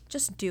yeah,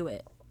 just do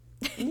it.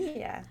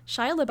 Yeah.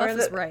 Shia Or LaBeouf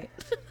is the right.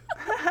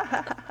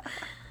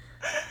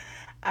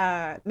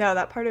 no,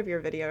 that part of your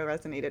video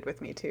resonated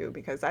with me too,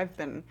 because I've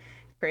been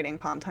creating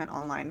content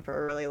online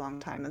for a really long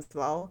time as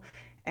well.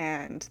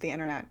 And the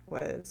internet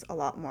was a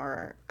lot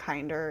more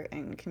kinder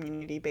and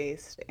community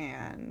based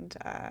and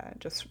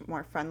just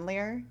more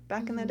friendlier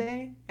back in the Mm-hmm.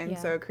 day. And Yeah.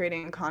 so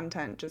creating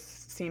content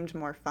just seemed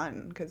more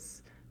fun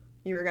because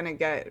you were going to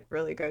get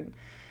really good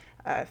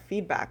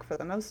feedback for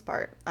the most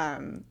part.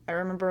 I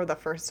remember the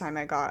first time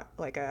I got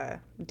like a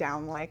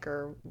down like,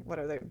 or what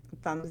are they,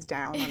 thumbs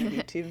down on a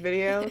YouTube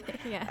video.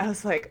 Yeah. I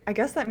was like, I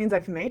guess that means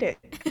I've made it.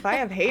 If I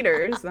have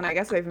haters, then I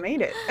guess I've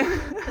made it.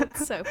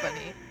 That's so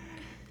funny.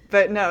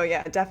 But no,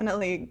 yeah,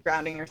 definitely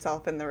grounding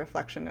yourself in the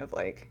reflection of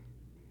like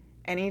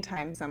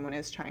anytime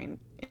someone's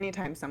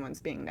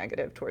being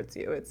negative towards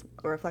you, it's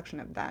a reflection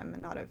of them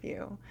and not of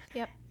you.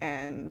 Yep.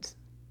 And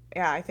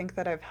yeah, I think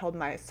that I've held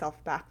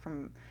myself back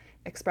from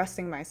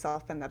expressing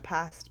myself in the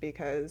past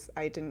because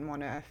I didn't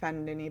want to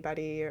offend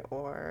anybody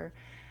or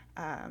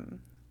um,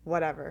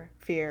 whatever,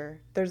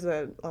 fear. There's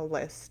a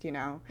list, you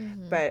know.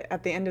 Mm-hmm. But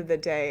at the end of the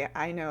day,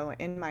 I know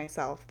in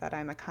myself that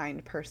I'm a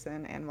kind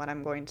person, and what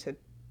I'm going to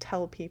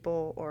tell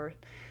people or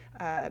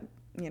uh,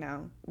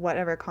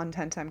 whatever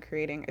content I'm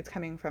creating, it's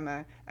coming from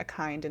a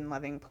kind and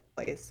loving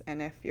place.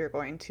 And if you're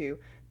going to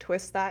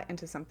twist that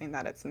into something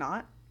that it's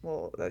not,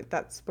 well,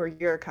 that's where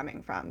you're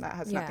coming from. That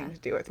has Yeah, nothing to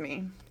do with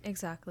me.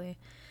 exactly.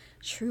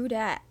 True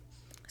dat.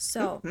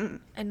 So, Hmm.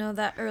 I know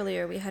that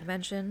earlier we had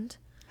mentioned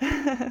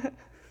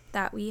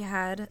that we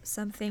had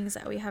some things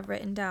that we have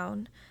written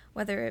down,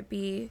 whether it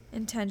be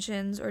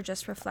intentions or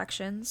just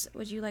reflections.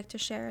 Would you like to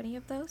share any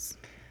of those?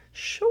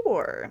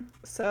 Sure.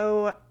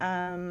 So,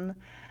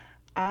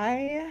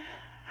 I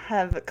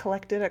have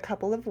collected a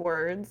couple of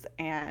words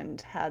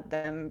and had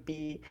them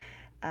be,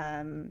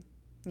 um,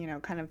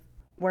 kind of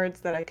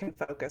words that I can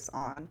focus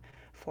on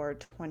for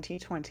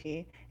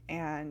 2020.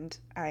 And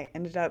I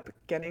ended up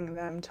getting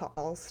them to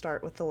all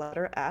start with the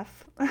letter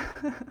F.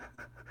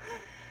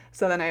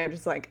 So then I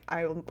just like,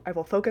 I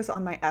will focus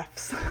on my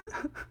F's.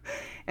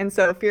 And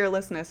so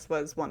fearlessness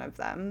was one of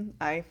them.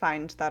 I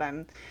find that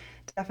I'm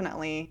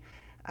definitely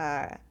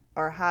uh,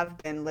 or have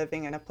been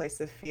living in a place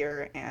of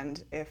fear.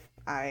 And if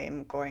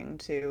I'm going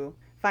to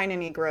find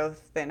any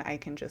growth, then I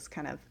can just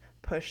kind of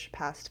push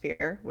past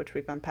fear, which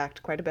we've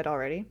unpacked quite a bit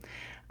already.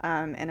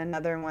 And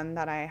another one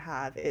that I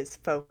have is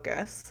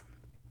focus.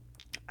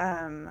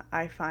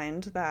 I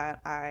find that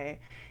I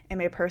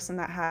am a person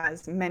that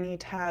has many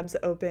tabs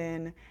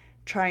open,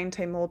 trying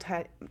to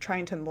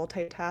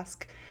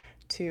multitask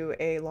to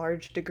a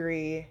large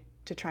degree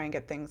to try and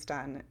get things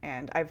done.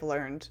 And I've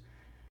learned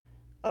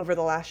over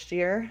the last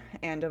year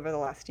and over the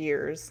last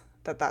years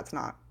that that's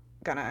not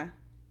gonna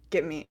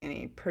get me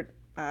any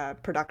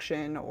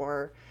production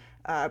or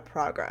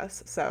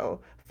progress. So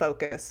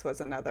focus was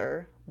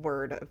another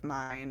word of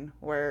mine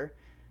where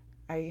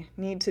I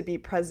need to be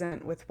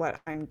present with what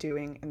I'm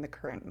doing in the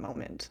current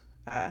moment.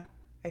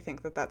 I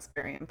think that that's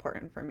very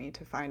important for me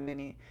to find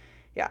any,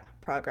 yeah,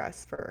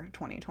 progress for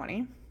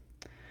 2020.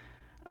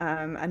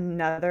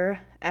 Another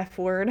F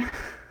word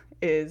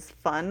is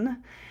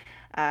fun.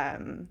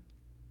 Um,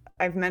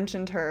 I've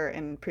mentioned her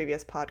in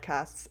previous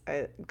podcasts.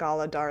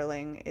 Gala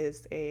Darling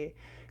is a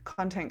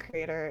content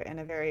creator and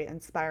a very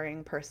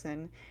inspiring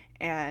person.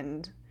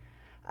 And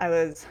I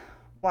was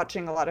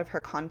watching a lot of her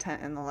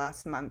content in the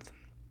last month.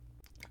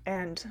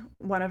 And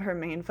one of her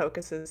main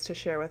focuses to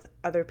share with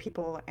other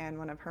people, and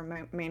one of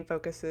her main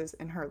focuses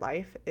in her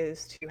life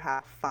is to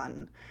have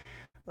fun.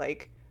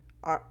 Like,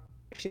 our,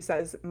 she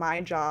says,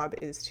 my job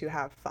is to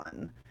have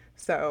fun.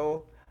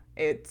 So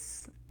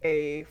it's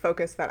a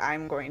focus that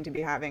I'm going to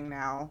be having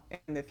now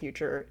in the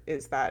future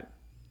is that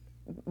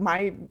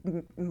my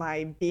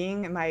my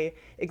being and my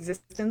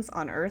existence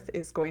on earth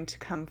is going to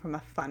come from a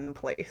fun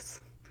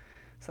place.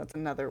 So that's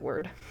another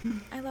word.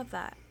 I love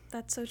that.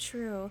 That's so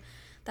true.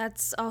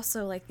 That's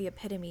also like the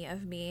epitome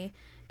of me.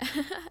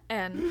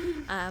 And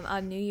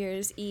on New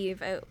Year's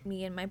Eve,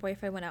 me and my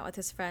boyfriend went out with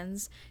his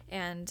friends,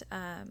 and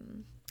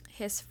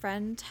his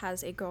friend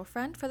has a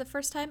girlfriend for the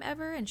first time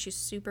ever, and she's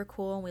super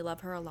cool, and we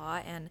love her a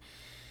lot. And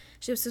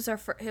this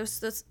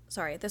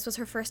was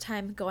her first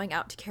time going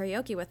out to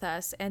karaoke with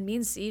us, and me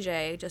and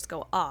CJ just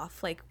go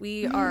off. Like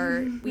we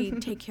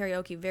take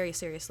karaoke very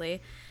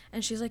seriously.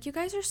 And she's like, "You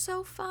guys are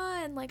so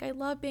fun. Like I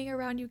love being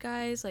around you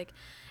guys." Like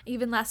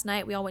even last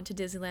night we all went to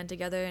Disneyland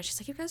together, and she's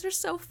like, "You guys are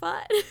so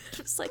fun."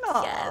 It's like,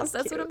 Aw, "Yes,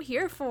 that's what I'm cute.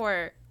 here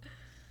for."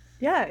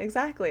 Yeah,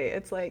 exactly.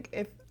 It's like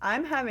if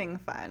I'm having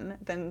fun,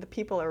 then the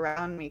people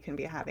around me can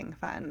be having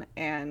fun.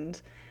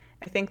 And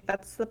I think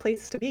that's the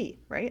place to be,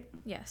 right?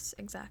 Yes,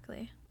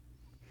 exactly.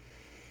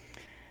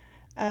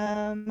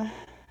 Um,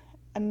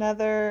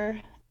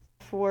 Another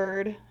F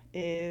word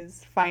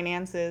is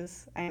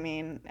finances. I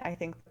mean, I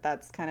think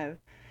that's kind of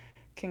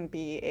can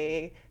be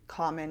a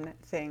common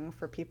thing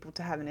for people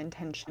to have an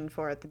intention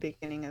for at the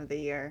beginning of the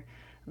year.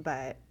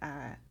 But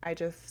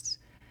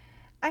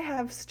I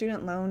have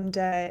student loan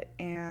debt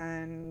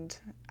and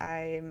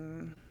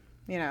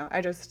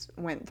I just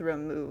went through a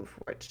move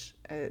which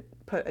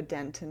put a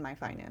dent in my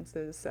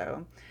finances.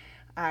 So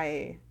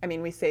I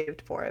mean, we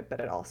saved for it, but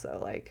it also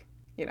like,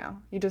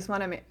 you just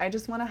want to, I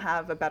just want to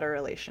have a better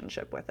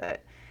relationship with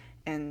it.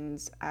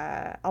 And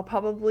I'll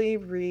probably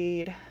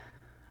read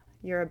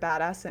You're a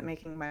Badass at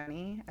Making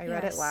Money. I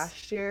read it Yes,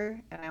 last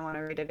year and I want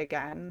to read it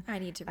again. I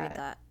need to read Uh,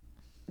 that.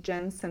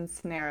 Jen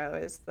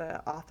Sincero is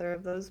the author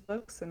of those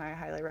books, and I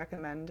highly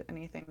recommend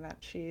anything that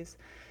she's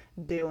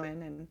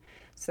doing. And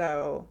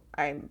so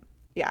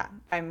yeah,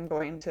 I'm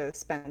going to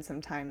spend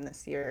some time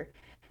this year.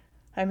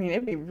 I mean,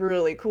 it'd be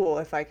really cool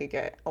if I could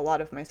get a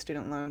lot of my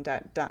student loan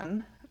debt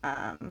done.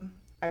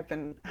 I've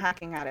been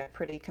hacking at it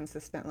pretty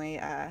consistently.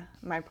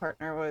 My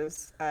partner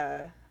was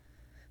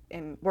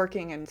in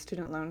working in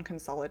student loan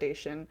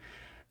consolidation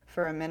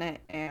for a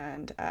minute,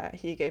 and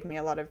he gave me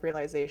a lot of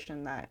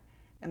realization that,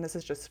 and this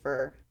is just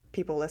for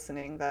people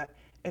listening, that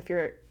if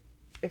you're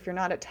if you're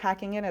not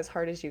attacking it as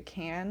hard as you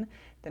can,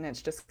 then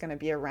it's just going to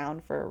be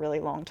around for a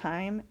really long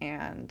time.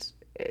 And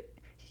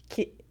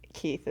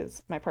Keith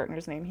is my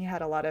partner's name. He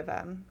had a lot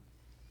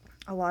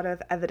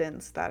of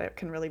evidence that it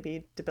can really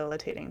be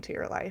debilitating to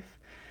your life.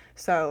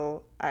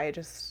 So I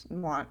just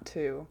want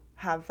to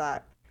have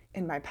that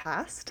in my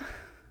past.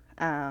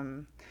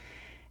 Um,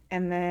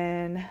 and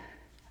then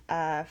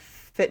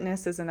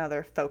fitness is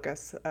another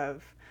focus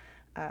of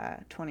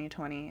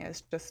 2020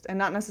 is just, and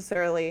not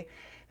necessarily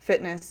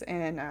fitness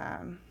in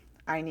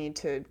I need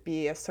to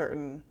be a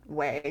certain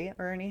way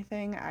or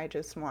anything. I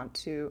just want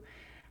to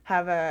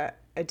have a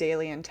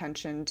daily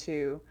intention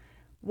to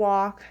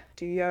walk,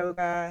 do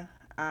yoga,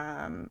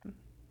 um,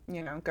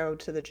 go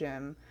to the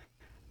gym.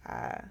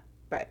 Uh,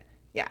 but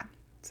yeah,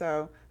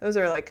 so those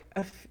are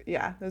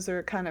yeah, those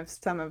are kind of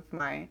some of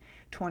my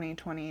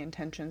 2020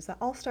 intentions that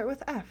all start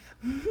with F.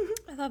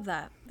 I love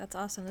that. That's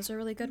awesome. Those are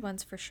really good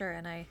ones for sure,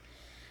 and I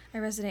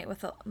resonate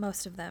with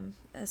most of them,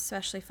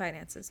 especially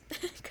finances,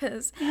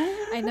 because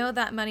I know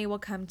that money will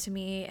come to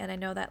me, and I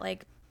know that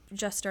like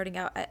just starting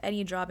out at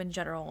any job in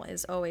general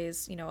is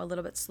always, a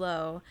little bit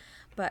slow,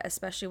 but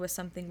especially with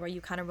something where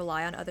you kind of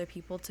rely on other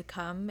people to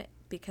come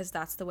because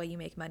that's the way you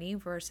make money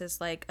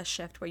versus like a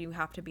shift where you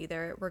have to be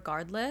there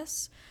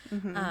regardless.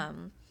 Hmm.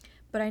 Um,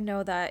 but I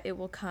know that it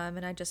will come,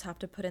 and I just have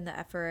to put in the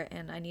effort,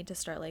 and I need to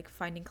start like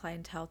finding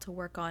clientele to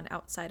work on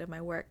outside of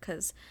my work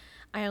because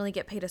I only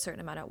get paid a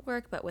certain amount at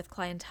work, but with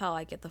clientele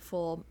I get the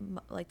full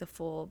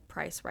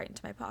price right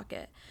into my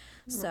pocket.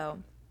 So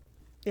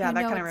Yeah, I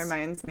that know kind of it's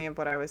reminds me of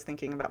what I was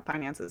thinking about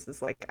finances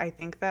is like I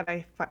think that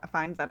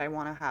find that I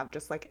want to have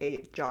just like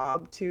a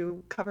job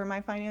to cover my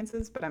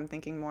finances, but I'm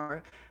thinking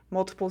more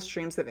multiple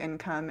streams of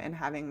income and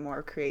having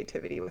more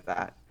creativity with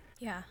that.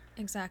 yeah,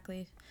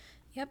 exactly.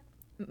 Yep.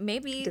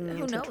 Maybe Didn't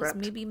who mean to knows? interrupt.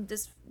 Maybe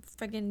this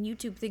friggin'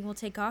 YouTube thing will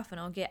take off and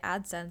I'll get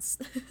AdSense.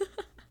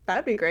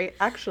 That'd be great.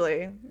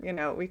 Actually,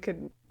 we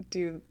could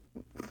do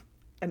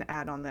an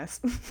ad on this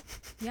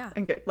Yeah,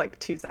 and get like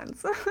 2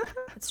 cents.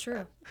 it's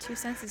true. 2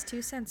 cents is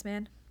 2 cents,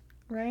 man.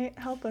 Right?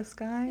 Help us,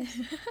 guys.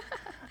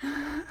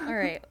 All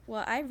right.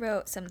 Well, I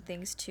wrote some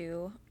things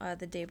too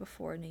the day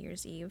before New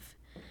Year's Eve,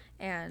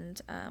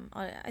 and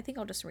I think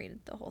I'll just read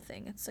the whole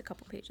thing. It's a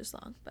couple pages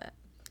long, but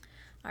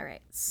all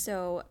right.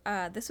 So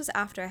this was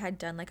after I had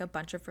done like a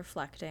bunch of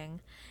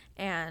reflecting,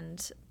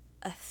 and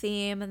a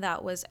theme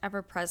that was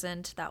ever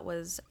present, that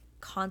was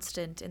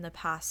constant in the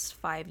past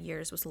 5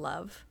 years, was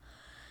love.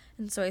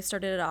 And so I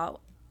started it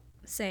out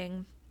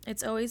saying,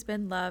 "It's always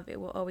been love, it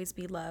will always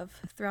be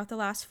love. Throughout the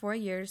last 4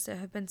 years, there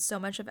have been so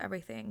much of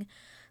everything.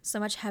 So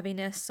much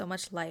heaviness, so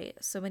much light,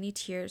 so many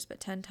tears, but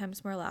 10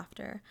 times more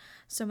laughter.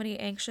 So many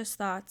anxious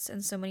thoughts,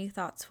 and so many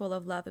thoughts full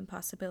of love and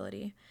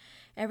possibility.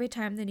 Every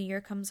time the new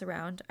year comes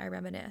around, I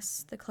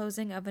reminisce. The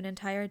closing of an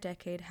entire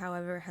decade,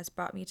 however, has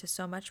brought me to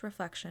so much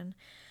reflection.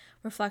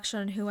 reflection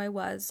on who I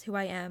was, who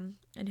I am,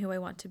 and who I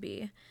want to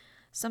be.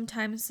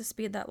 Sometimes the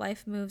speed that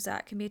life moves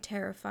at can be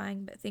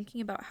terrifying, but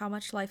thinking about how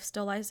much life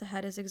still lies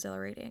ahead is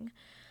exhilarating.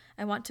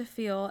 I want to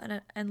feel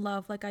and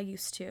love like I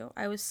used to.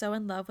 I was so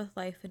in love with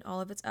life and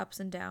all of its ups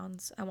and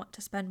downs. I want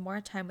to spend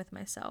more time with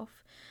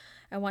myself.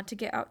 I want to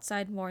get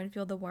outside more and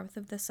feel the warmth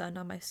of the sun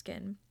on my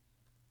skin.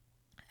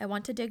 I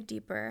want to dig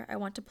deeper. I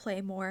want to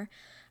play more.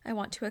 I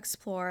want to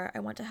explore. I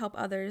want to help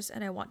others,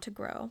 and I want to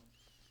grow.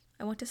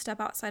 I want to step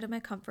outside of my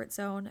comfort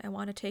zone. I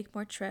want to take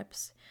more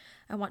trips.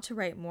 I want to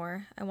write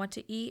more. I want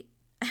to eat.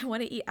 I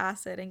want to eat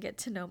acid and get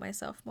to know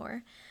myself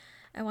more.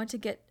 I want to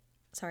get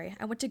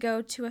I want to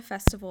go to a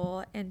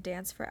festival and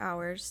dance for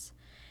hours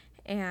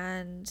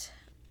and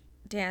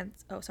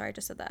dance. Oh, sorry, I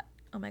just said that.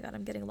 Oh my God,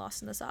 I'm getting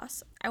lost in the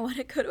sauce. I want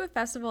to go to a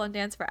festival and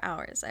dance for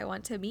hours. I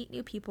want to meet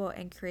new people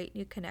and create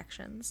new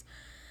connections.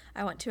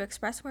 I want to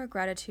express more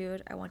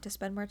gratitude. I want to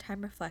spend more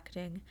time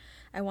reflecting.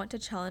 I want to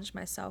challenge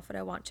myself, and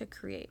I want to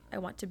create. I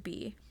want to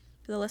be.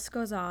 The list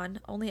goes on.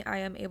 Only I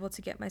am able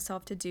to get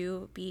myself to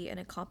do, be, and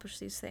accomplish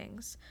these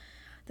things.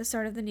 The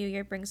start of the new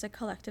year brings a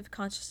collective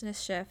consciousness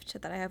shift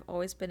that I have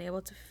always been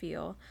able to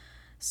feel.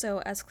 So,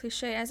 as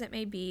cliche as it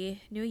may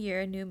be, new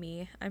year, new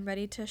me, I'm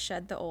ready to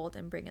shed the old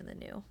and bring in the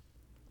new.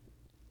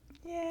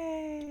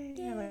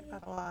 Yay! I like Yay!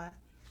 that a lot.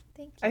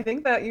 Thank I you.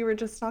 think that you were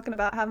just talking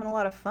about having a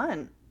lot of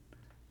fun.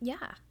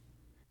 Yeah,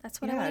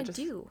 that's what I Yeah, want to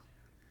just do.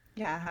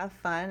 yeah, have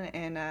fun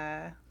and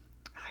I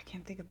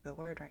can't think of the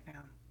word right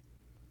now.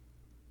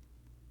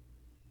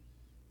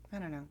 I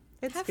don't know.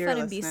 It's Have fun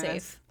and be fearlessness.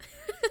 safe.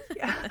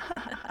 Yeah.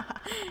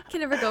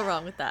 Can never go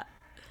wrong with that.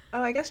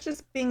 Oh, I guess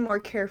just being more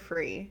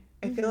carefree.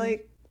 I feel Mm-hmm.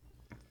 like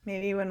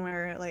maybe when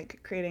we're like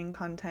creating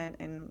content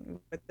and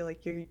with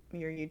like your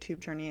YouTube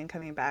journey and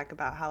coming back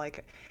about how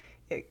like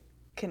it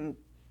can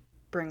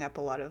bring up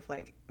a lot of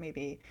like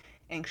maybe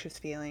anxious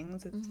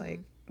feelings, it's Mm-hmm.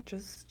 like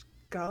just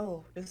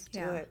go, just do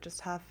Yeah. it,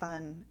 just have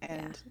fun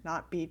Yeah. and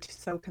not be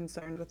so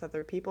concerned with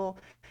other people.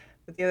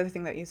 But the other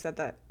thing that you said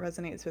that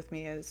resonates with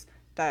me is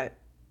that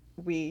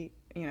we,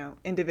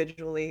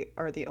 individually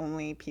are the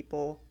only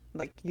people,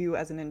 like you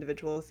as an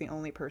individual is the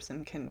only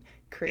person can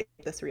create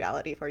this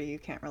reality for you. You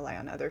can't rely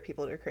on other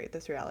people to create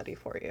this reality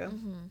for you.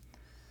 Mm-hmm.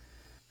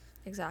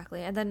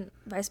 Exactly. And then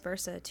vice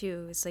versa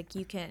too. It's like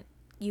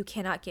you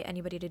cannot get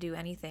anybody to do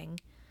anything,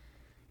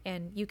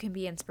 and you can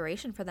be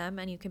inspiration for them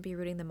and you can be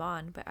rooting them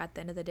on, but at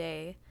the end of the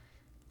day,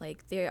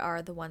 like they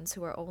are the ones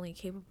who are only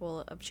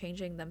capable of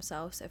changing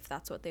themselves if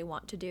that's what they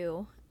want to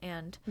do.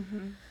 And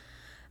Mm-hmm.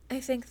 I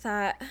think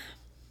that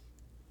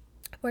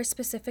where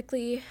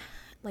specifically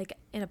like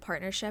in a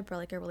partnership or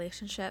like a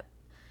relationship,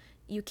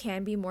 you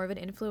can be more of an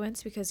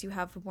influence because you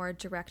have more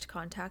direct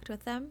contact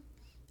with them.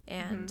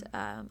 And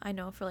Mm-hmm. I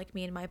know for like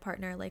me and my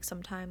partner, like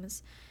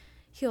sometimes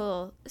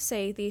he'll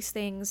say these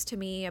things to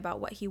me about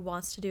what he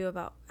wants to do,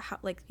 about how,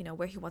 like, you know,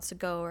 where he wants to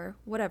go or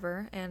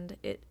whatever. And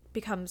it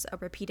becomes a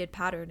repeated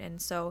pattern.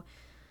 And so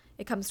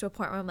it comes to a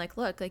point where I'm like,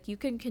 look, like you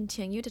can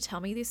continue to tell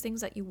me these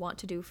things that you want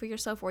to do for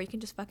yourself, or you can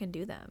just fucking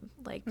do them.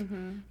 Like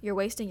Mm-hmm. you're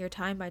wasting your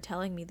time by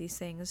telling me these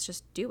things.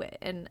 Just do it.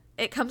 And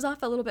it comes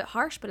off a little bit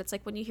harsh, but it's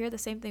like when you hear the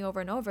same thing over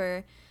and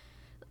over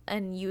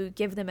and you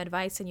give them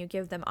advice and you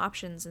give them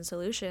options and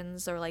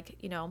solutions, or like,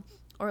 you know,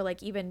 or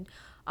like even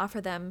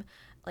offer them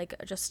like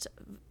just,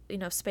 you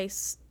know,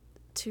 space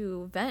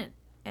to vent,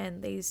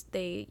 and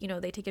they you know,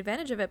 they take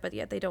advantage of it, but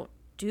yet they don't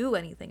do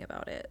anything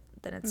about it,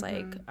 then it's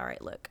like, Mm-hmm. all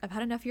right, look, I've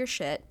had enough of your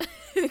shit.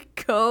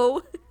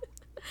 go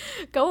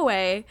go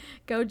away,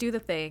 go do the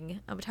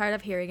thing. I'm tired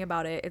of hearing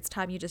about it. It's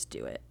time you just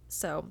do it.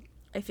 So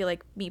I feel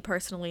like me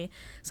personally,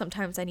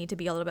 sometimes I need to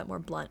be a little bit more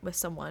blunt with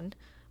someone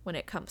when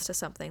it comes to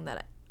something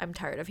that I'm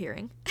tired of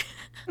hearing.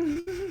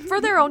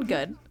 For their own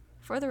good.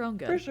 For their own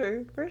For good.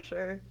 sure, for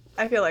sure.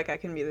 I feel like I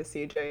can be the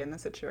CJ in the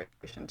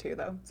situation too,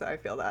 though. So I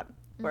feel that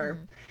where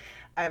Mm-hmm.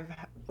 I've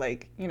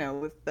like,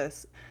 with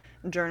this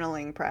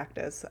journaling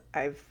practice,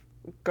 I've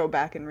go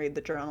back and read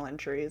the journal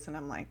entries and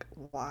I'm like,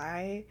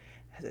 why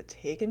has it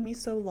taken me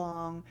so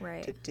long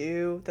Right. to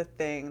do the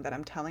thing that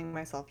I'm telling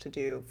myself to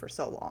do for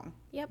so long,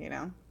 Yep. you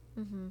know?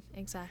 Mm-hmm.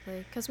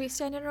 Exactly. Because we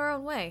stand in our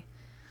own way.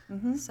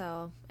 Mm-hmm.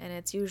 So, and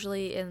it's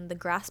usually in the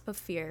grasp of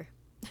fear.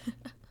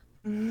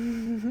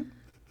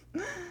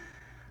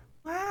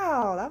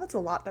 Wow, that was a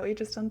lot that we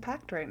just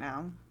unpacked right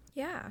now.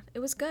 Yeah, it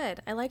was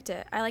good. I liked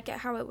it. I like it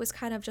how it was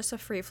kind of just a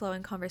free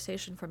flowing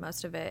conversation for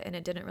most of it, and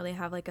it didn't really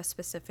have like a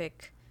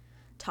specific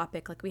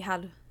topic. Like we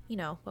had, you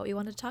know, what we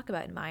wanted to talk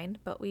about in mind,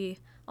 but we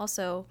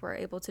also were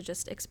able to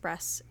just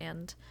express,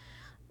 and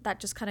that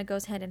just kind of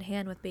goes hand in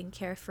hand with being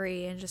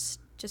carefree and just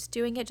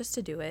doing it just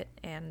to do it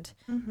and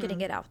getting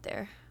Mm-hmm. it out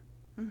there.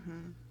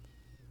 Mm-hmm.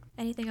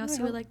 Anything I else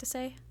you would hope. like to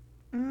say?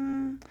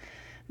 Mm,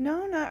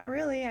 no, not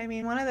really. I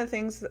mean, one of the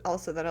things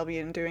also that I'll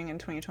be doing in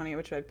 2020,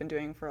 which I've been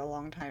doing for a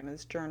long time,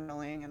 is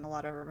journaling and a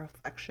lot of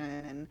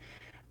reflection.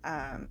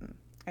 And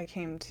I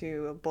came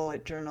to a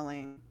bullet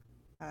journaling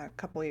a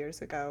couple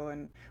years ago,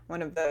 and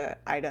one of the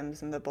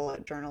items in the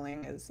bullet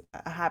journaling is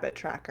a habit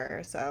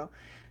tracker. So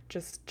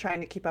just trying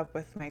to keep up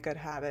with my good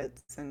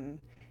habits, and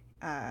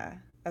uh,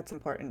 that's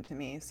important to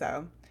me.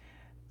 So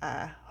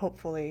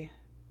hopefully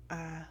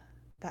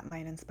that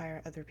might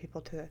inspire other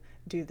people to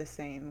do the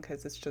same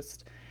because it's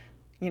just,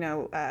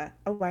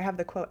 oh, I have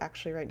the quote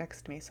actually right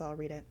next to me, so I'll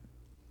read it.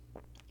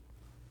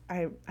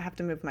 I have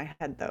to move my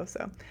head though.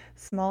 So,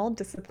 small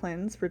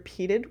disciplines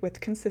repeated with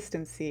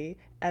consistency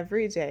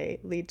every day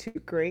lead to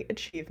great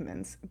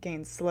achievements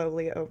gained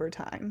slowly over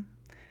time.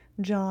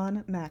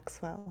 John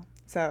Maxwell.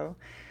 So,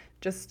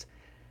 just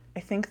I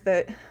think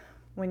that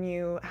when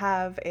you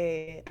have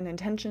an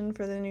intention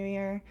for the new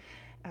year,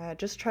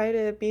 just try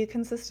to be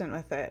consistent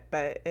with it.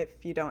 But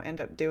if you don't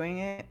end up doing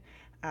it,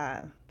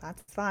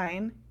 that's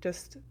fine.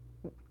 Just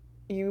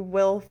you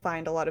will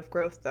find a lot of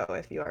growth though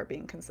if you are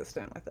being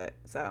consistent with it.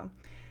 So,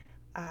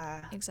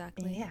 uh,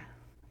 Exactly. yeah,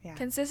 yeah.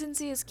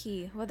 Consistency is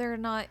key. Whether or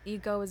not you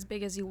go as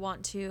big as you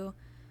want to,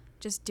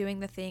 just doing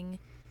the thing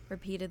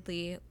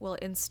repeatedly will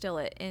instill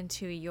it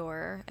into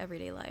your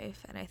everyday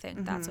life. And I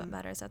think that's what Mm-hmm.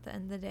 matters at the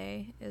end of the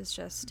day is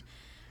just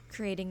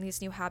creating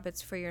these new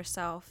habits for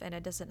yourself. And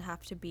it doesn't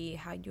have to be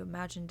how you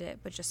imagined it,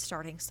 but just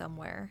starting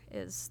somewhere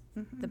is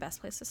Mm-hmm. the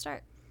best place to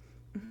start.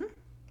 Mm-hmm.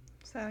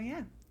 So,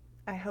 yeah,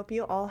 I hope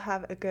you all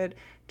have a good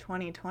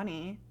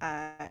 2020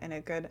 and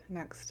a good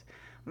next.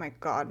 Oh my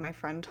God, my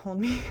friend told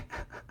me,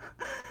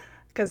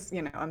 because,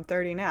 I'm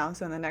 30 now,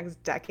 so in the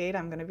next decade,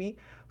 I'm going to be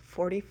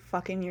 40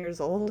 fucking years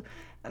old.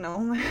 And oh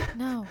my,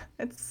 No.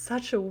 it's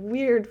such a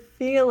weird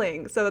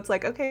feeling. So it's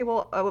like, okay,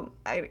 well,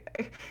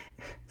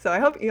 so I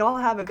hope you all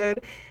have a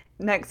good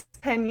next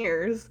 10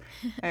 years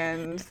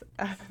and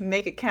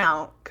make it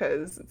count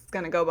because it's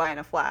going to go by in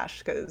a flash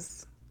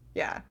because,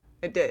 yeah,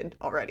 it did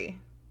already.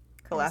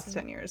 The last Crazy.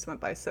 10 years went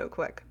by so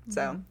quick. Mm-hmm.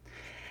 So,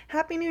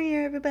 Happy New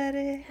Year,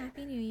 everybody.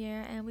 Happy New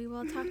Year, and we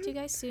will talk to you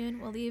guys soon.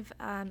 We'll leave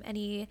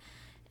any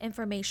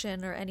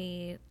information or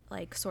any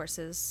like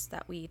sources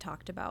that we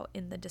talked about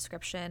in the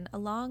description,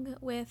 along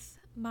with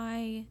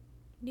my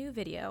new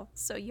video.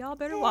 So y'all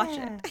better watch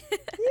it.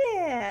 Yeah.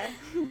 Yeah.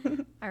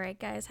 All right,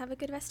 guys, have a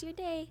good rest of your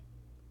day.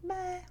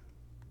 Bye.